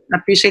quite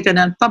appreciated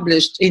and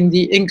published in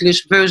the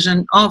English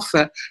version of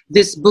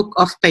this book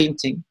of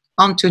painting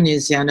on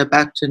Tunisia and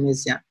about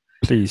Tunisia.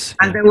 Please.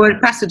 And there were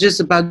passages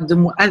about the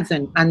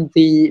mu'adhin, and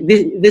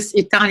this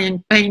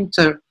Italian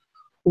painter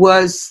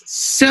was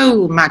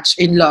so much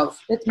in love.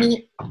 Let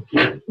me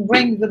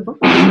bring the book.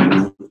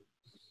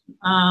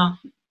 Oh,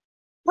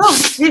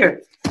 it's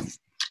here.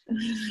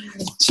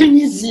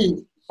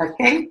 Tunisie,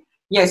 okay?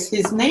 Yes,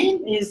 his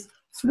name is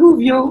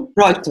Fluvio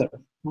Reuter.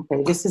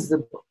 Okay, this is the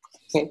book.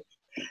 Okay,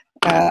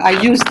 I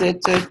used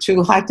it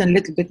to heighten a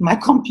little bit my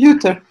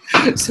computer,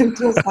 so it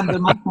was under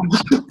my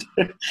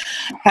computer.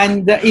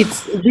 And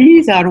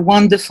these are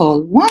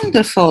wonderful,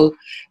 wonderful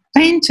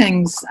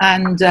paintings,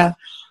 and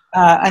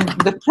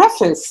the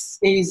preface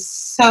is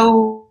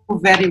so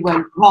very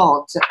well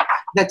wrought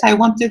that I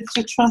wanted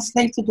to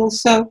translate it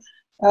also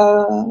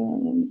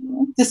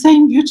the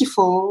same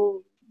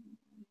beautiful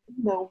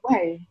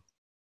way.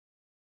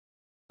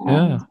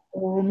 Yeah.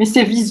 Mais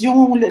ces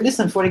visions,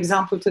 listen for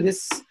example to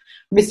this,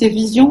 mais ces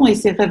visions et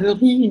ces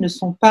rêveries ne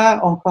sont pas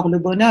encore le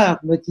bonheur,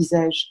 me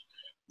disais-je,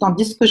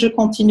 tandis que je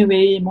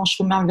continuais mon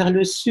chemin vers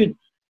le sud,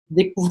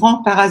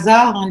 découvrant par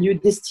hasard un lieu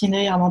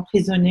destiné à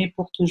m'emprisonner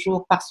pour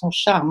toujours par son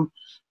charme,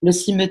 le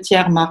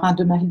cimetière marin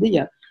de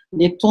Mahdia,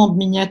 les tombes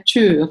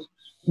miniatures,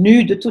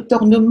 nues de tout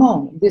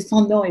ornement,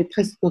 descendant et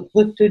presque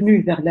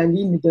retenues vers la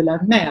ligne de la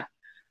mer,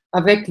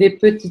 avec les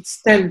petites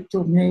stèles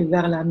tournées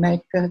vers la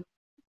Mecque,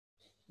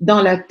 dans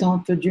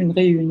l'attente d'une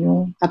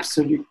réunion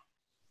absolue.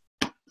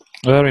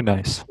 Very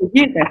nice. To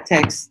hear that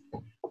text.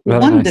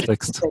 Very nice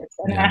text.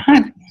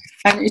 And,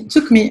 and it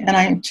took me, and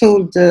I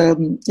told,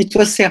 it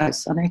was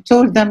serious, and I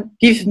told them,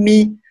 give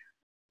me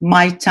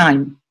my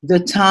time,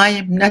 the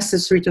time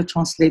necessary to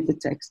translate the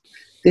text,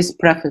 this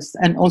preface,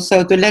 and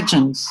also the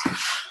legends.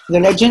 The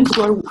legends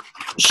were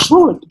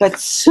short, but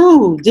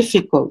so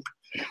difficult.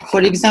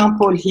 For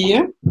example,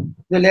 here,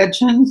 the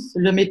legends,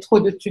 le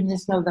métro de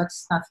Tunis, no,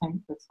 that's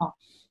nothing, that's not.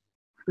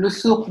 Le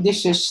souk de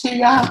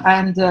Sheshia,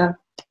 and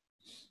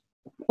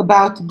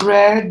about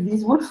bread,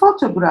 these were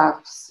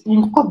photographs.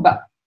 Une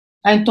qubba,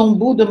 un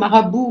tombeau de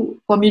marabout,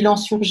 comme il en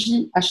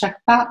surgit à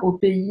chaque pas au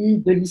pays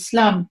de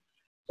l'islam,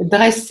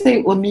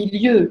 dressé au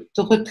milieu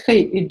de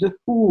retrait et de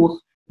cours,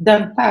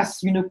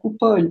 d'impasse, une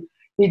coupole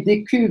et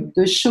des cubes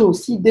de chaux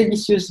si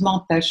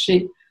délicieusement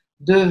tachés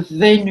de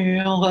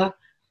vénure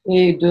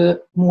et de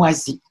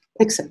moisie,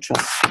 etc.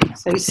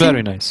 So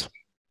very nice.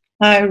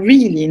 I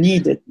really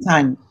needed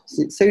time.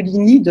 So you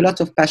need a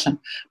lot of passion.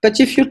 But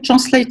if you're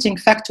translating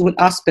factual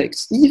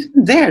aspects,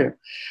 even there,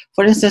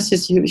 for instance,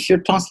 if you're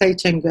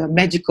translating a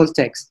medical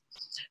text,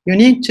 you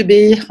need to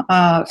be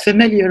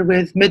familiar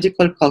with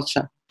medical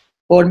culture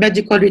or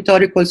medical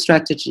rhetorical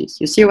strategies.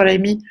 You see what I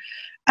mean?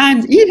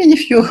 And even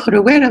if you're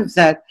aware of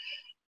that,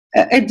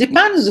 it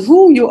depends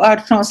who you are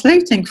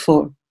translating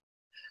for.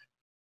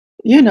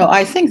 You know,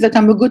 I think that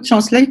I'm a good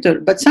translator,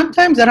 but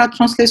sometimes there are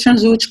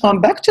translations which come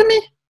back to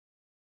me.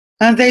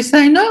 And they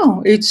say,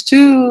 no, it's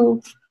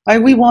too,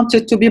 we want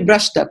it to be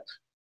brushed up,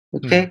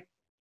 okay?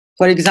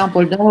 For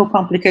example, no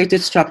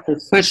complicated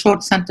structures, for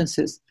short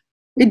sentences.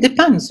 It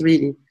depends,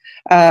 really.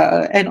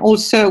 And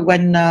also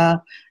when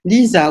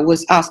Lisa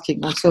was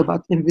asking also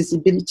about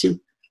invisibility,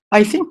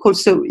 I think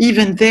also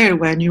even there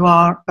when you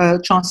are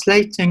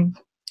translating,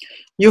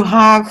 you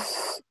have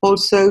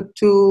also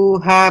to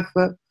have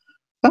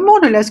a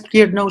more or less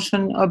clear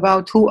notion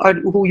about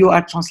who you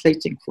are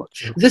translating for.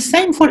 The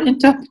same for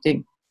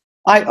interpreting.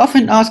 I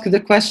often ask the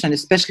question,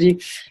 especially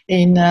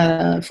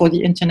for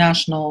the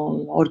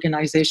international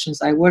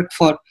organizations I work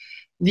for,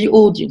 the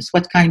audience,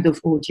 what kind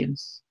of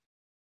audience?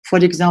 For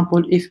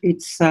example, if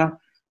it's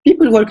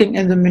people working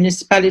in the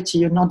municipality,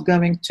 you're not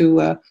going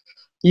to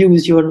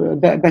use your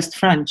best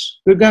French.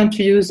 You're going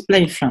to use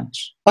plain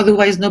French.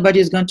 Otherwise,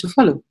 nobody is going to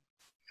follow.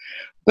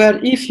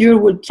 But if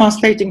you're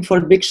translating for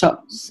big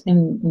shops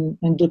in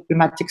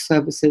diplomatic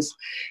services,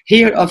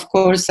 here, of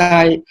course,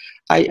 I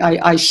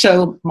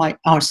show my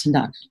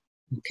arsenal.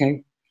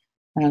 Okay,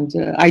 and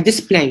I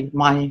display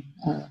my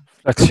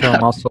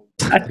muscle,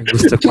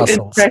 linguistic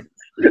muscles.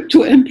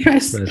 to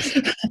impress.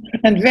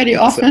 And very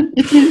often,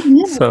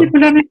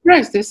 people are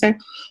impressed. They say,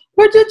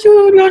 where did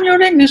you learn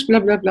your English? Blah,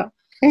 blah, blah.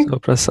 Okay. So,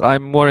 Professor,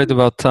 I'm worried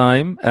about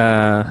time.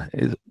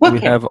 We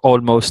have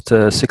almost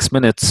 6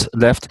 minutes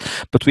left,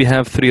 but we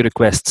have 3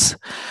 requests.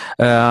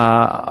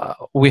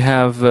 We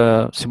have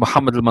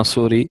Muhammad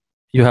Al-Mansouri.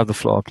 You have the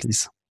floor,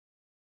 please.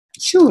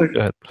 Sure. Go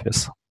ahead,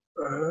 Professor.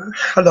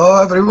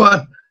 Hello,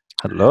 everyone.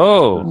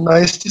 Hello.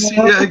 Nice to see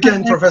you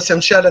again, Professor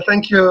Mchala.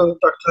 Thank you,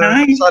 Dr.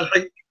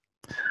 Salhi.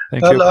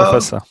 Thank you,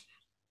 Professor.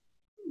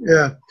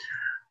 Yeah.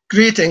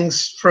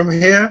 Greetings from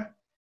here.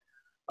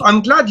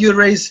 I'm glad you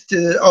raised,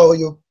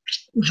 you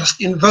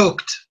just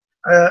invoked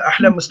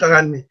Ahlam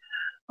Mustaghanni.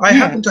 I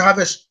happen to have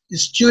a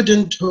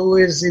student who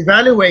is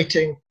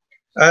evaluating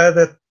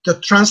the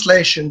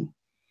translation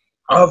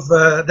of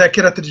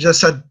Dhakirat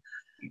al-Jasad.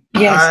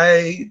 Yes.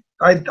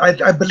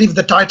 I believe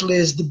the title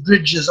is The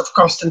Bridges of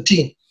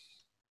Constantine,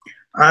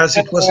 as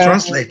it was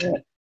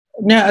translated.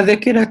 No,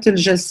 Dhakirat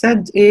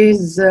al-Jasad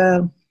is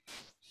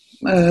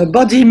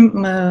body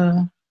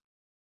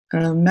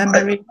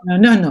memory.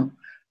 No.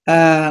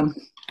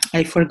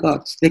 I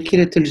forgot.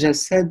 Dhakirat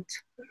al-Jasad.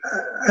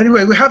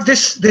 Anyway, we have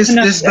this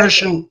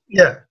version,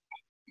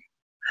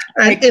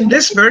 and in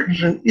this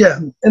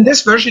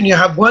version, you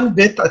have one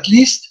bit at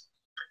least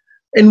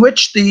in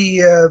which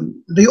the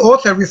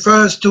author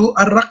refers to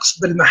al-Raqs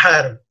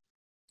bil-Maharim.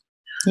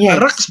 Yes.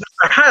 Al-Raqs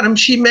bil-Maharim,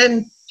 she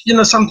meant,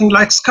 something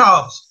like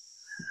scarves,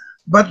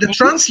 but the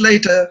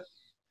translator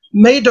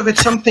made of it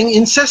something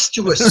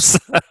incestuous.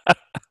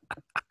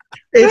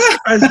 It's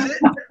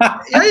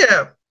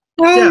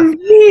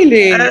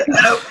really?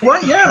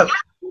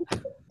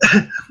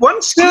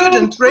 One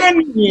student,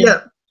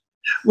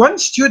 one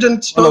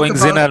student spoke following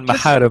Zina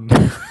al-Maharim.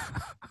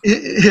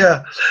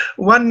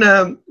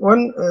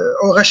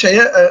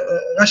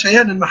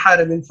 Ghashayan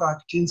al-Maharim, in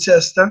fact,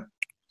 incest.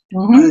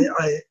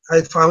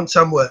 I found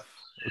somewhere.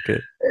 Okay.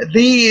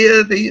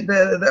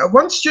 The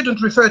one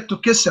student referred to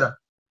Kisra.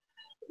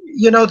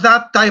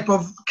 That type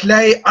of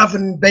clay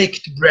oven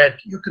baked bread.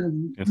 You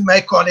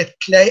may call it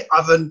clay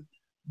oven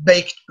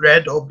baked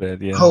bread or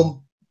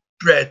home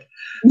bread.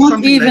 Not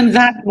something even like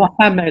that,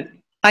 Mohammed.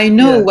 I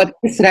know what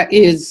Kisra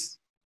is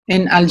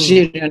in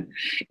Algerian.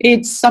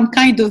 It's some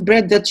kind of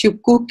bread that you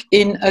cook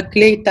in a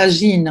clay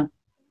tagine.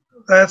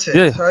 That's it.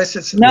 Yeah. So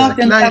it's not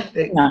in a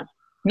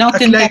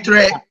clay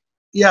tray.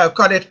 Yeah,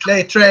 call it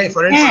clay tray,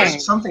 for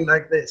instance, something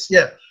like this.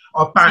 Yeah,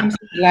 or pan.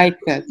 Something like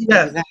that.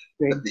 Yeah.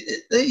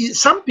 Exactly.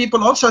 Some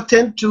people also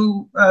tend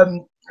to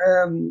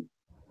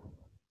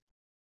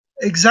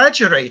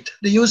exaggerate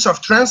the use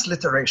of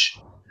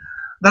transliteration.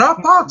 There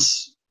are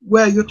parts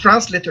where you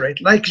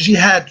transliterate, like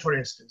jihad, for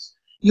instance.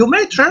 You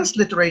may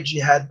transliterate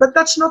jihad, but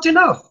that's not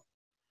enough.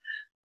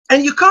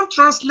 And you can't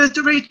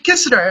transliterate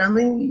Kisra. I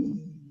mean,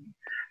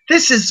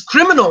 this is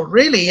criminal,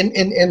 really, in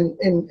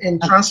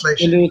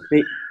translation.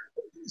 Absolutely.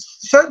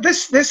 So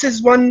this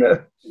is one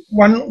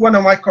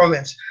of my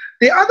comments.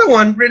 The other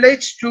one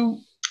relates to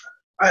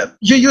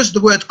you used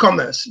the word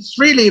commerce. It's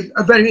really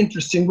a very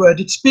interesting word.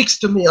 It speaks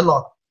to me a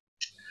lot.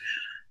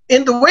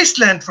 In the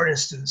wasteland, for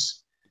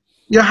instance,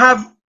 you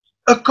have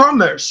a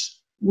commerce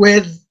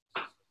with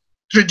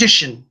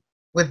tradition,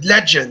 with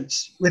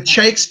legends, with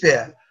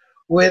Shakespeare,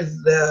 with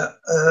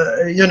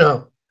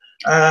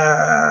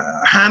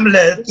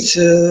Hamlet,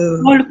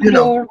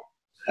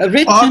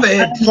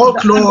 Ovid,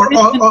 folklore,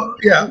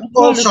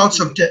 all sorts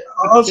of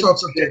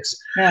texts.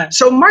 Yeah.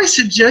 So my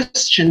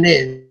suggestion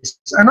is,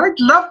 and I'd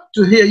love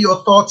to hear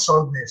your thoughts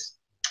on this.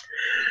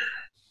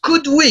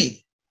 Could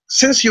we,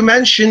 since you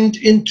mentioned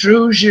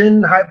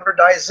intrusion,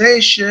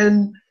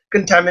 hybridization,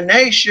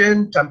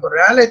 contamination,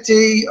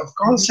 temporality of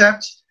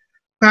concepts,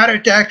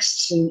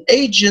 paratexts, and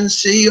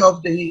agency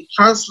of the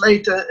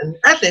translator and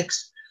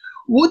ethics,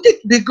 would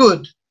it be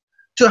good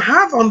to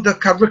have on the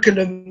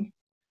curriculum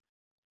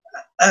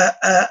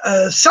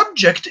a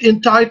subject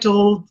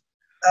entitled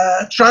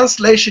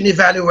translation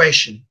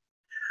evaluation?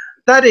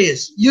 That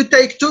is, you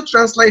take 2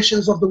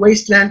 translations of the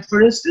wasteland,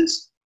 for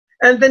instance,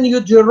 and then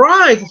you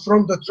derive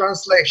from the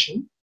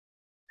translation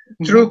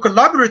through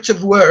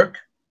collaborative work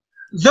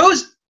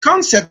those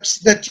concepts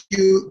that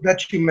you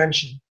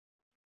mentioned.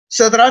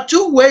 So there are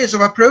 2 ways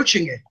of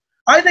approaching it.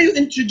 Either you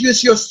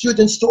introduce your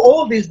students to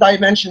all these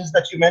dimensions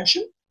that you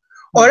mentioned,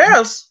 or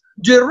else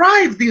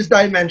derive these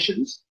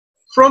dimensions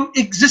from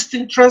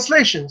existing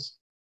translations.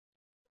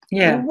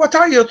 Yeah. What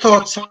are your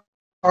thoughts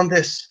on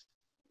this?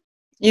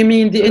 You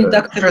mean the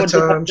inductive or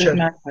deductive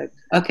method?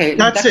 Okay.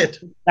 That's it.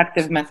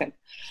 Inductive method.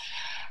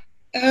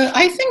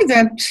 I think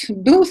that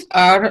both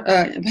are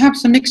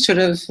perhaps a mixture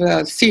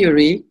of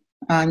theory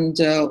and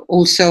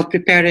also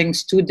preparing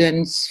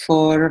students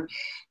for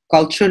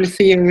cultural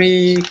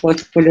theory,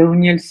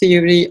 post-colonial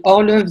theory,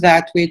 all of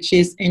that, which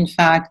is in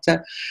fact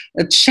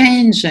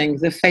changing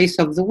the face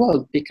of the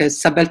world,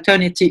 because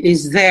subalternity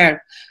is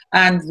there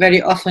and very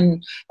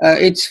often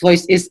its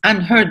voice is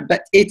unheard,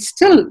 but it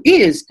still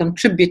is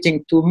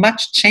contributing to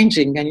much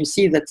changing. And you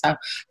see that,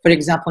 for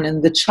example, in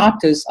the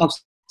charters of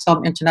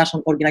some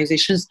international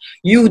organizations,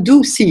 you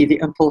do see the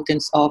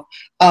importance of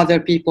other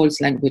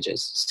people's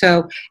languages.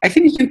 So I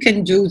think you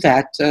can do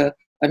that.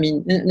 I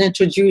mean,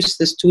 introduce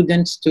the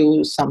students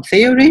to some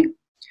theory,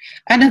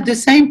 and at the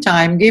same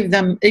time give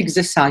them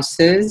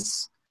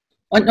exercises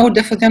in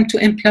order for them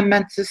to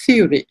implement the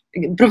theory.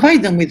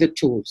 Provide them with the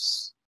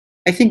tools.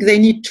 I think they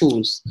need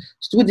tools.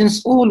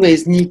 Students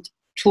always need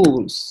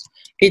tools.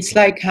 It's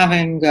like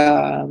having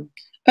a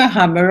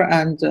hammer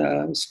and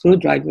a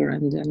screwdriver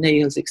and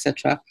nails,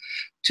 etc.,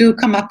 to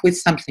come up with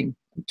something,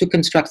 to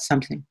construct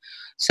something.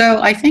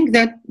 So I think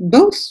that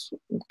both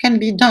can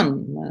be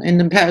done in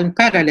a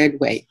parallel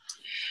way.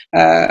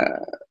 And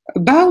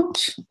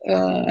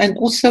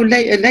also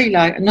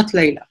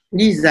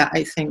Lisa,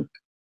 I think,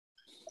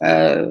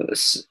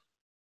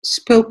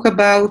 spoke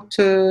about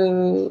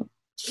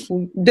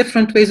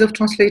different ways of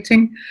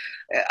translating.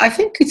 I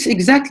think it's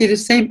exactly the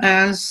same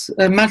as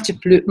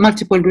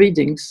multiple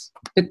readings.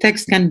 The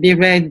text can be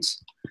read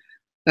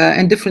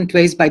in different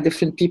ways by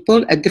different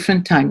people at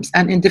different times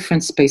and in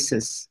different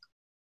spaces.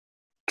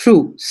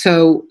 True.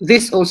 So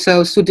this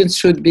also, students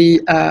should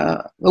be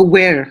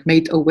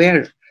made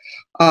aware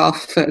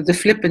of the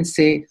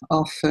flippancy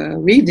of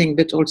reading,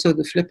 but also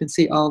the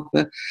flippancy of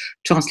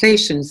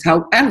translations.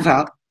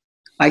 However,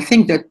 I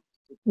think that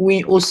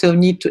we also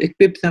need to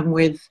equip them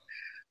with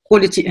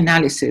quality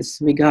analysis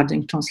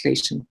regarding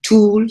translation,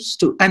 tools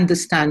to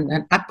understand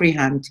and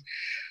apprehend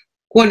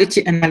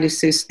quality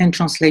analysis and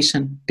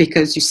translation.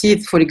 Because you see,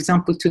 for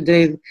example,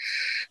 today,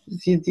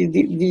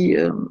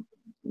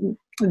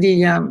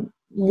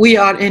 we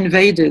are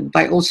invaded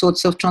by all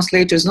sorts of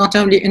translators, not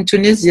only in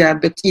Tunisia,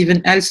 but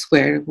even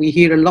elsewhere. We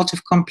hear a lot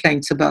of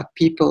complaints about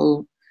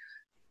people.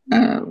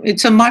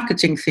 It's a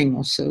marketing thing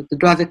also.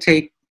 They'd rather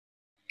take,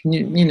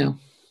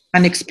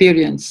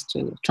 unexperienced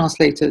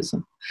translators.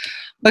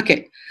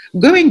 Okay,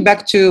 going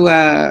back to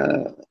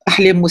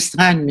Ahli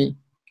Mustaghanmi,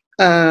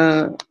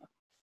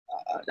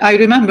 I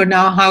remember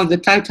now how the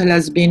title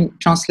has been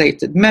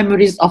translated,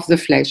 Memories of the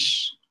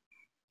Flesh.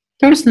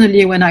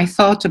 Personally, when I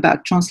thought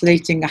about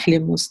translating Ahli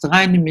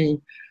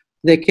Mustaghanmi,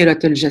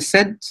 Dhakirat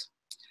al-Jasad,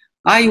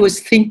 I was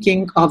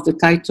thinking of the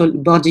title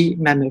Body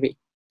Memory.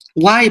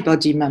 Why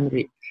Body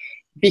Memory?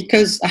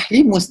 Because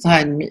Ahli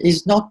Mustaghanmi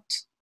is not,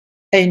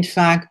 in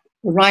fact,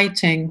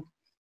 writing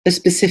a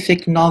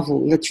specific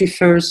novel that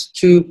refers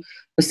to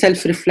a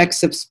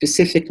self-reflexive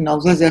specific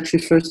novel that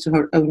refers to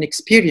her own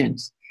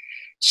experience.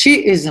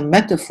 She is a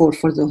metaphor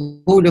for the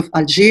whole of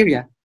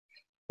Algeria.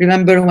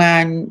 Remember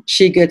when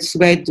she gets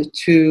wed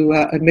to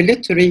a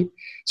military,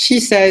 she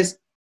says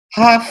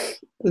half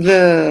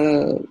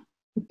the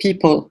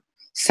people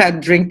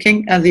sat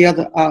drinking and the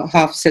other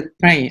half sat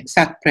praying.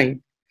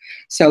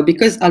 So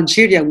because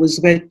Algeria was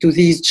wed to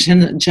these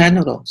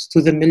generals,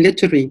 to the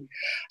military,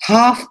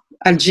 half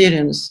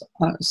Algerians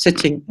are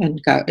sitting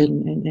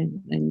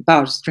in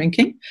bars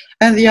drinking,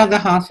 and the other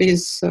half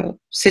is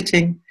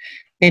sitting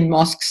in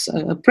mosques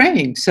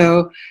praying.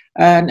 So,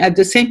 and at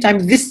the same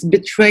time, this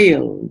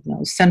betrayal,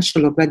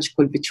 essential or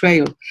radical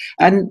betrayal.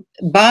 And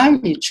by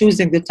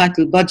choosing the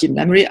title Body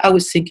Memory, I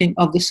was thinking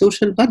of the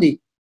social body,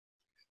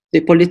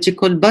 the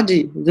political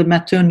body, the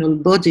maternal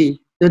body,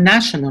 the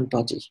national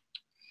body.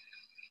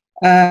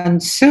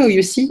 And so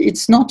you see,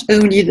 it's not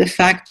only the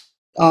fact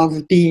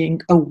of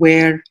being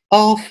aware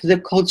of the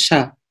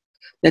culture,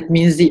 that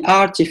means the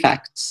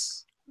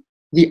artifacts,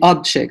 the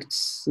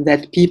objects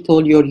that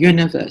people, your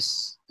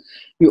universe.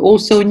 You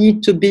also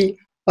need to be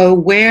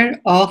aware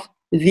of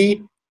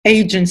the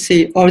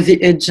agency or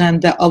the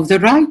agenda of the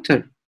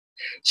writer.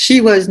 She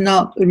was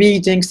not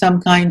reading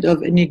some kind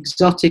of an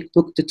exotic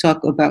book to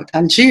talk about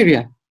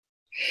Algeria.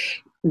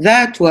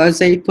 That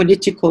was a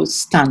political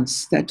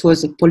stance. That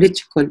was a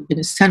political, an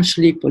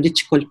essentially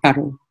political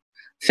parole.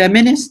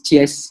 Feminist,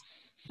 yes,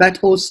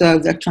 but also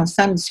that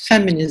transcends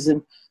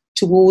feminism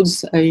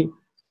towards a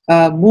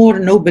more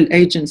noble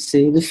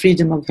agency, the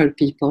freedom of her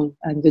people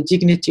and the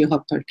dignity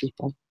of her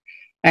people.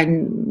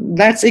 And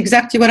that's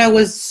exactly what I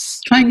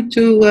was trying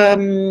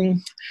to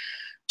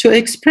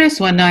express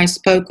when I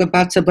spoke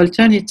about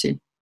subalternity.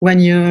 When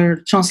you're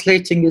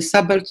translating a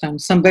subaltern,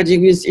 somebody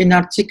who is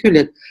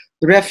inarticulate,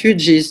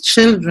 refugees,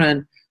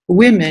 children,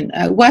 women,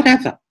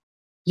 whatever,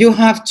 you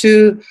have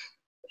to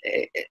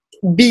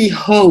be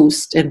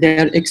host in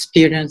their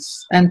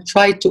experience and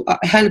try to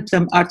help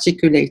them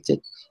articulate it,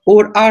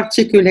 or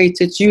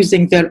articulate it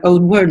using their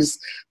own words,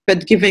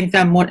 but giving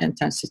them more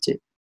intensity,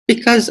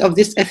 because of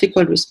this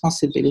ethical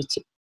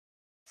responsibility.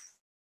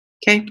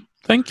 Okay.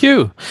 Thank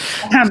you.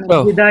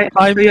 Well, did I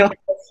answer your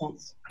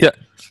questions? Yeah.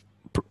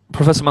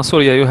 Professor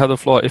Mansouria, you have the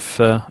floor. If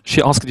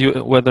she asked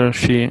you whether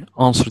she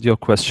answered your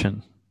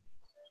question.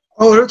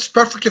 Oh, it's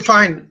perfectly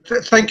fine.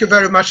 Thank you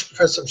very much,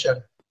 Professor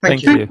Mchala.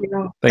 Thank you.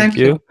 Thank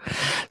you.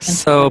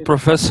 So,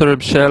 Professor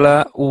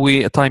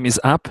Mchala, time is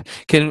up.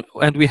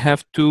 And we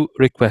have two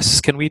requests.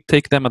 Can we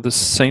take them at the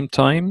same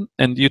time,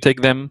 and you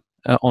take them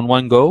on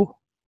one go?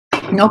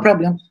 No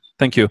problem.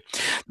 Thank you.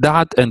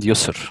 Dad and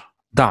Yusr.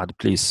 Dad,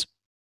 please.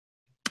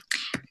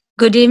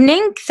 Good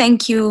evening.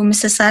 Thank you,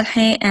 Mr.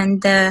 Salhi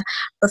and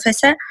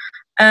Professor.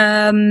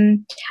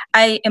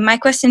 My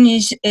question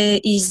is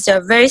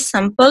very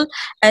simple.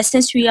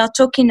 Since we are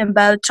talking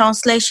about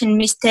translation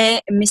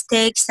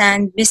mistakes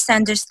and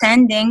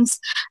misunderstandings,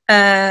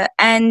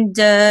 and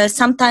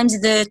sometimes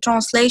the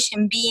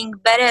translation being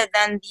better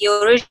than the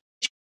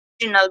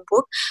original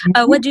book,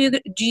 what do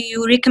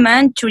you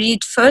recommend to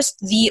read first,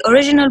 the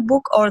original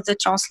book or the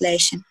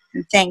translation?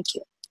 Thank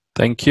you.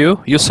 Thank you.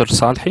 Yusr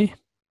Salhi.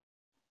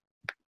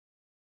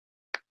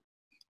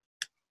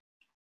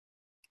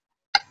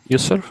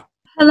 Yusr.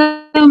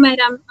 Hello,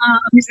 madam.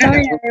 I'm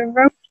sorry, I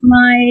wrote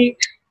my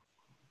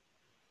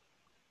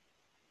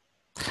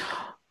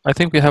I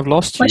think we have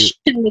lost question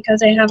you.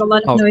 because I have a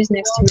lot of noise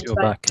next to me, you're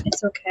but back.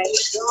 it's okay.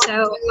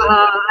 So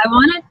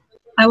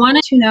I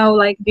wanted to know,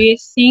 like, do you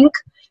think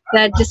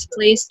that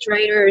displaced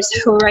writers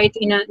who write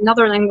in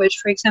another language,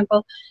 for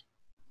example,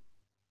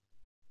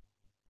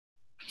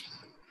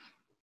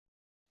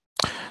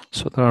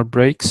 so there are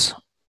breaks.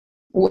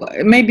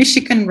 Maybe she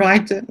can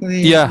write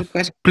the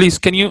question. Please,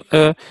 can you,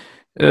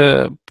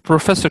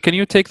 Professor, can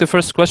you take the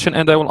first question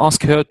and I will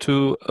ask her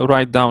to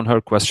write down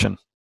her question.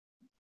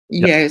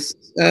 Yes.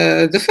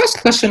 The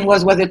first question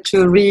was whether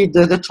to read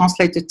the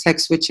translated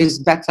text, which is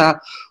better,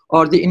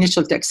 or the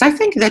initial text. I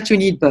think that you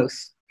need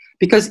both,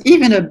 because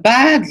even a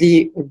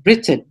badly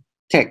written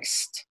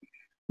text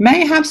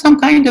may have some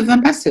kind of a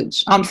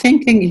message. I'm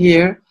thinking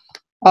here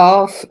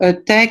of a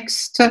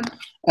text,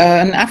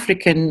 an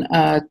African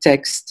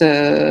text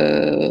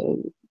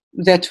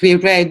that we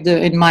read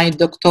in my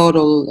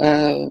doctoral,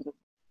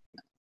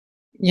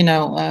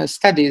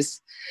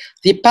 studies,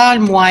 The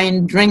Palm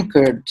Wine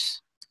Drinkard.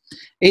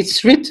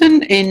 It's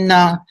written in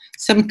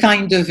some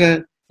kind of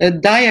a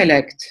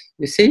dialect,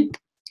 you see,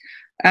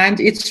 and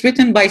it's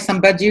written by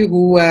somebody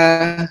who,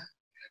 I'm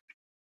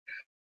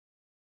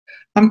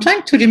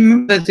trying to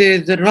remember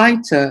the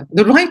writer.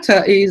 The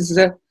writer is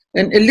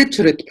an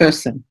illiterate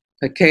person,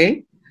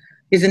 okay?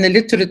 He's an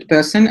illiterate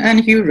person,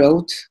 and he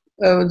wrote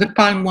The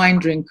Palm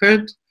Wine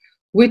Drinkard,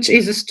 which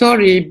is a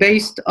story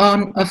based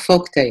on a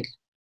folktale.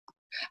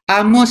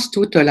 Amos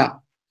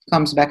Tutola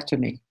comes back to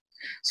me.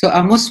 So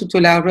Amos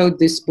Tutola wrote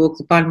this book,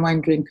 The Palm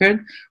Wine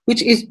Drinkard,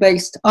 which is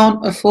based on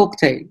a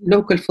folktale,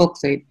 local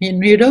folktale.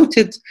 And he wrote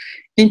it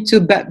into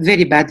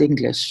very bad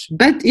English.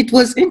 But it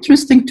was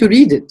interesting to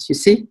read it, you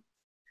see?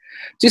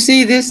 To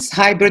see this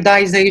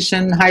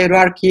hybridization,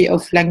 hierarchy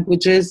of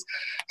languages,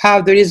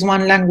 how there is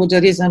one language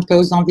that is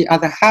imposed on the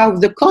other, how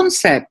the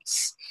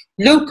concepts,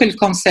 local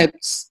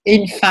concepts,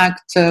 in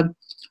fact,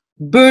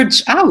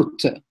 burge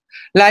out.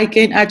 Like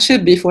in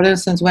Achibi, for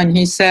instance, when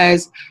he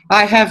says,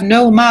 I have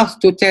no mouth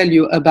to tell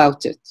you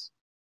about it.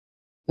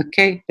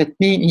 Okay,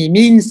 he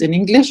means in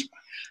English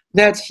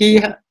that he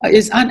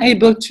is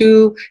unable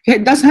to, he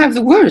doesn't have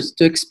the words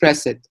to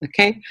express it,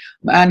 okay?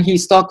 And he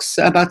talks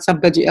about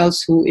somebody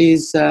else who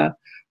is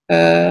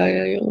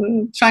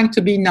trying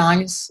to be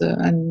nice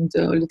and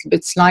a little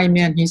bit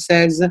slimy, and he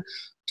says,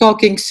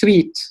 talking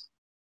sweet,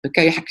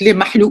 okay?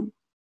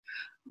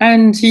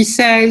 And he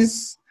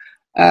says,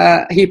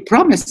 he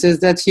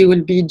promises that he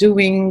will be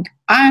doing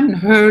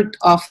unheard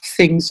of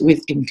things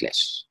with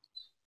English,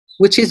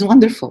 which is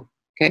wonderful,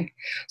 okay?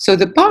 So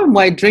the Palm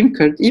Wine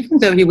Drinkard, even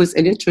though he was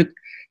illiterate,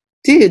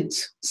 did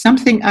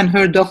something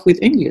unheard of with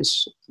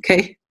English,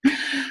 okay?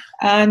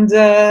 And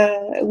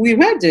we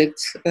read it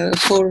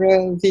for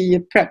the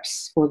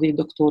preps for the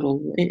doctoral,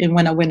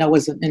 when I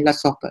was in La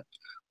Sope.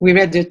 We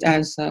read it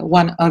as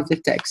one of the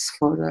texts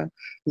for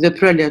the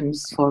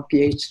prelims for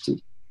PhD.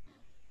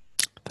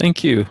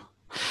 Thank you.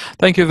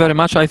 Thank you very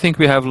much. I think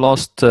we have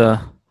lost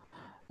Salhi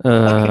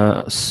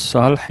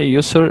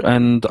Yusr,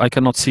 and I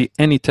cannot see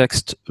any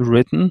text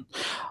written.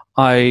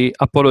 I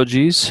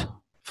apologize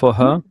for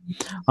her.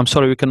 I'm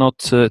sorry we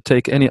cannot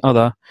take any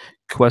other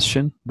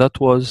question. That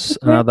was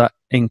another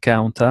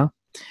encounter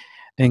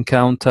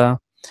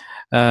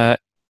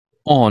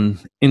on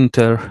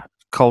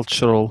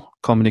intercultural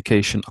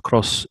communication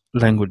across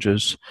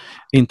languages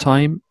in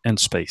time and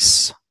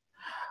space.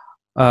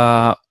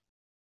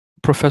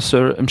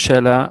 Professor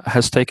Mchala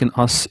has taken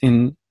us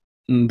in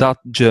that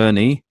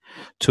journey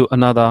to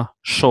another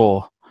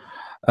shore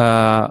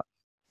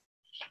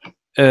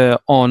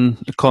on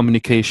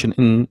communication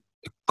in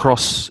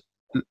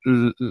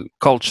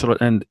cross-cultural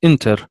and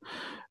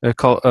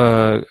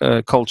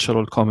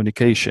inter-cultural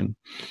communication.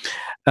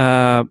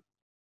 I'm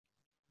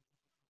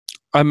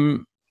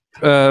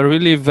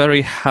really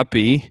very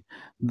happy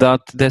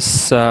that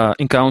this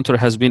encounter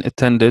has been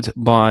attended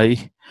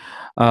by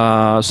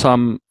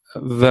some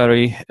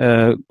very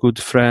good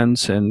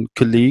friends and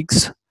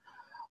colleagues.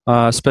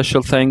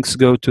 Special thanks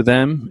go to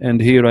them, and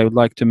here I would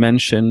like to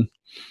mention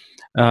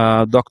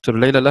Dr.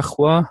 Leila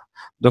Lakhwa,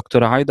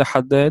 Dr. Aida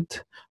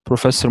Haddad,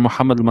 Professor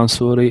Mohammed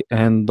Mansouri,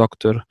 and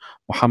Dr.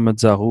 Mohammed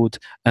Zagoud,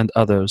 and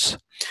others.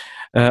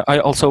 I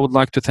also would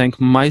like to thank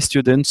my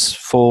students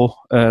for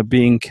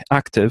being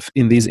active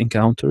in these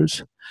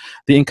encounters.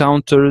 The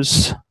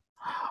encounters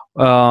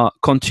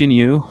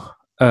continue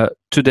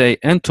today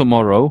and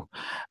tomorrow,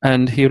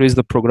 and here is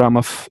the program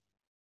of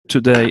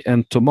today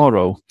and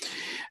tomorrow.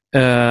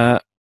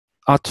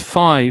 at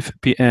 5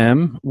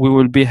 p.m. we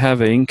will be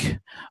having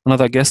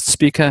another guest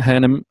speaker,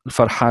 Hanem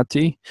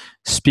Farhati,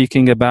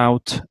 speaking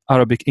about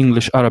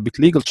English-Arabic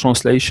legal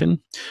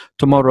translation.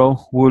 Tomorrow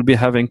we will be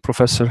having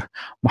Professor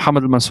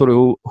Muhammad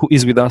Al-Mansouri, who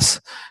is with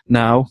us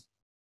now.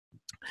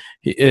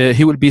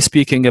 He will be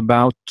speaking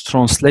about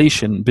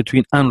translation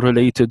between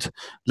unrelated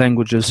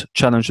languages,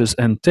 challenges,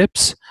 and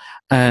tips.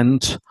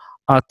 And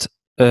at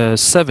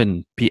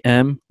 7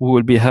 p.m. we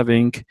will be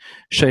having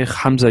Sheikh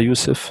Hamza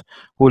Yusuf,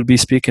 who will be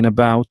speaking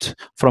about,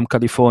 from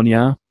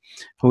California,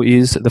 who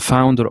is the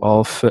founder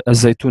of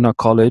Al-Zaytuna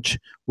College,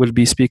 will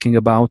be speaking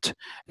about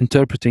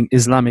interpreting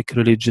Islamic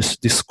religious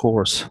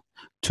discourse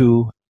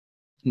to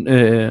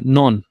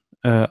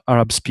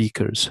non-Arab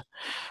speakers.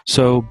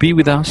 So be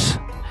with us.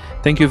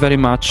 Thank you very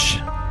much,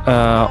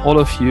 all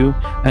of you,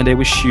 and I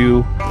wish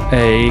you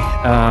a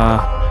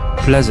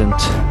pleasant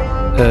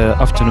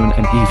afternoon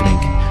and evening.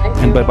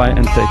 And bye-bye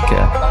and take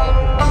care.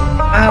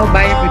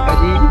 Bye,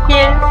 everybody.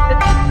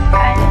 Thank you.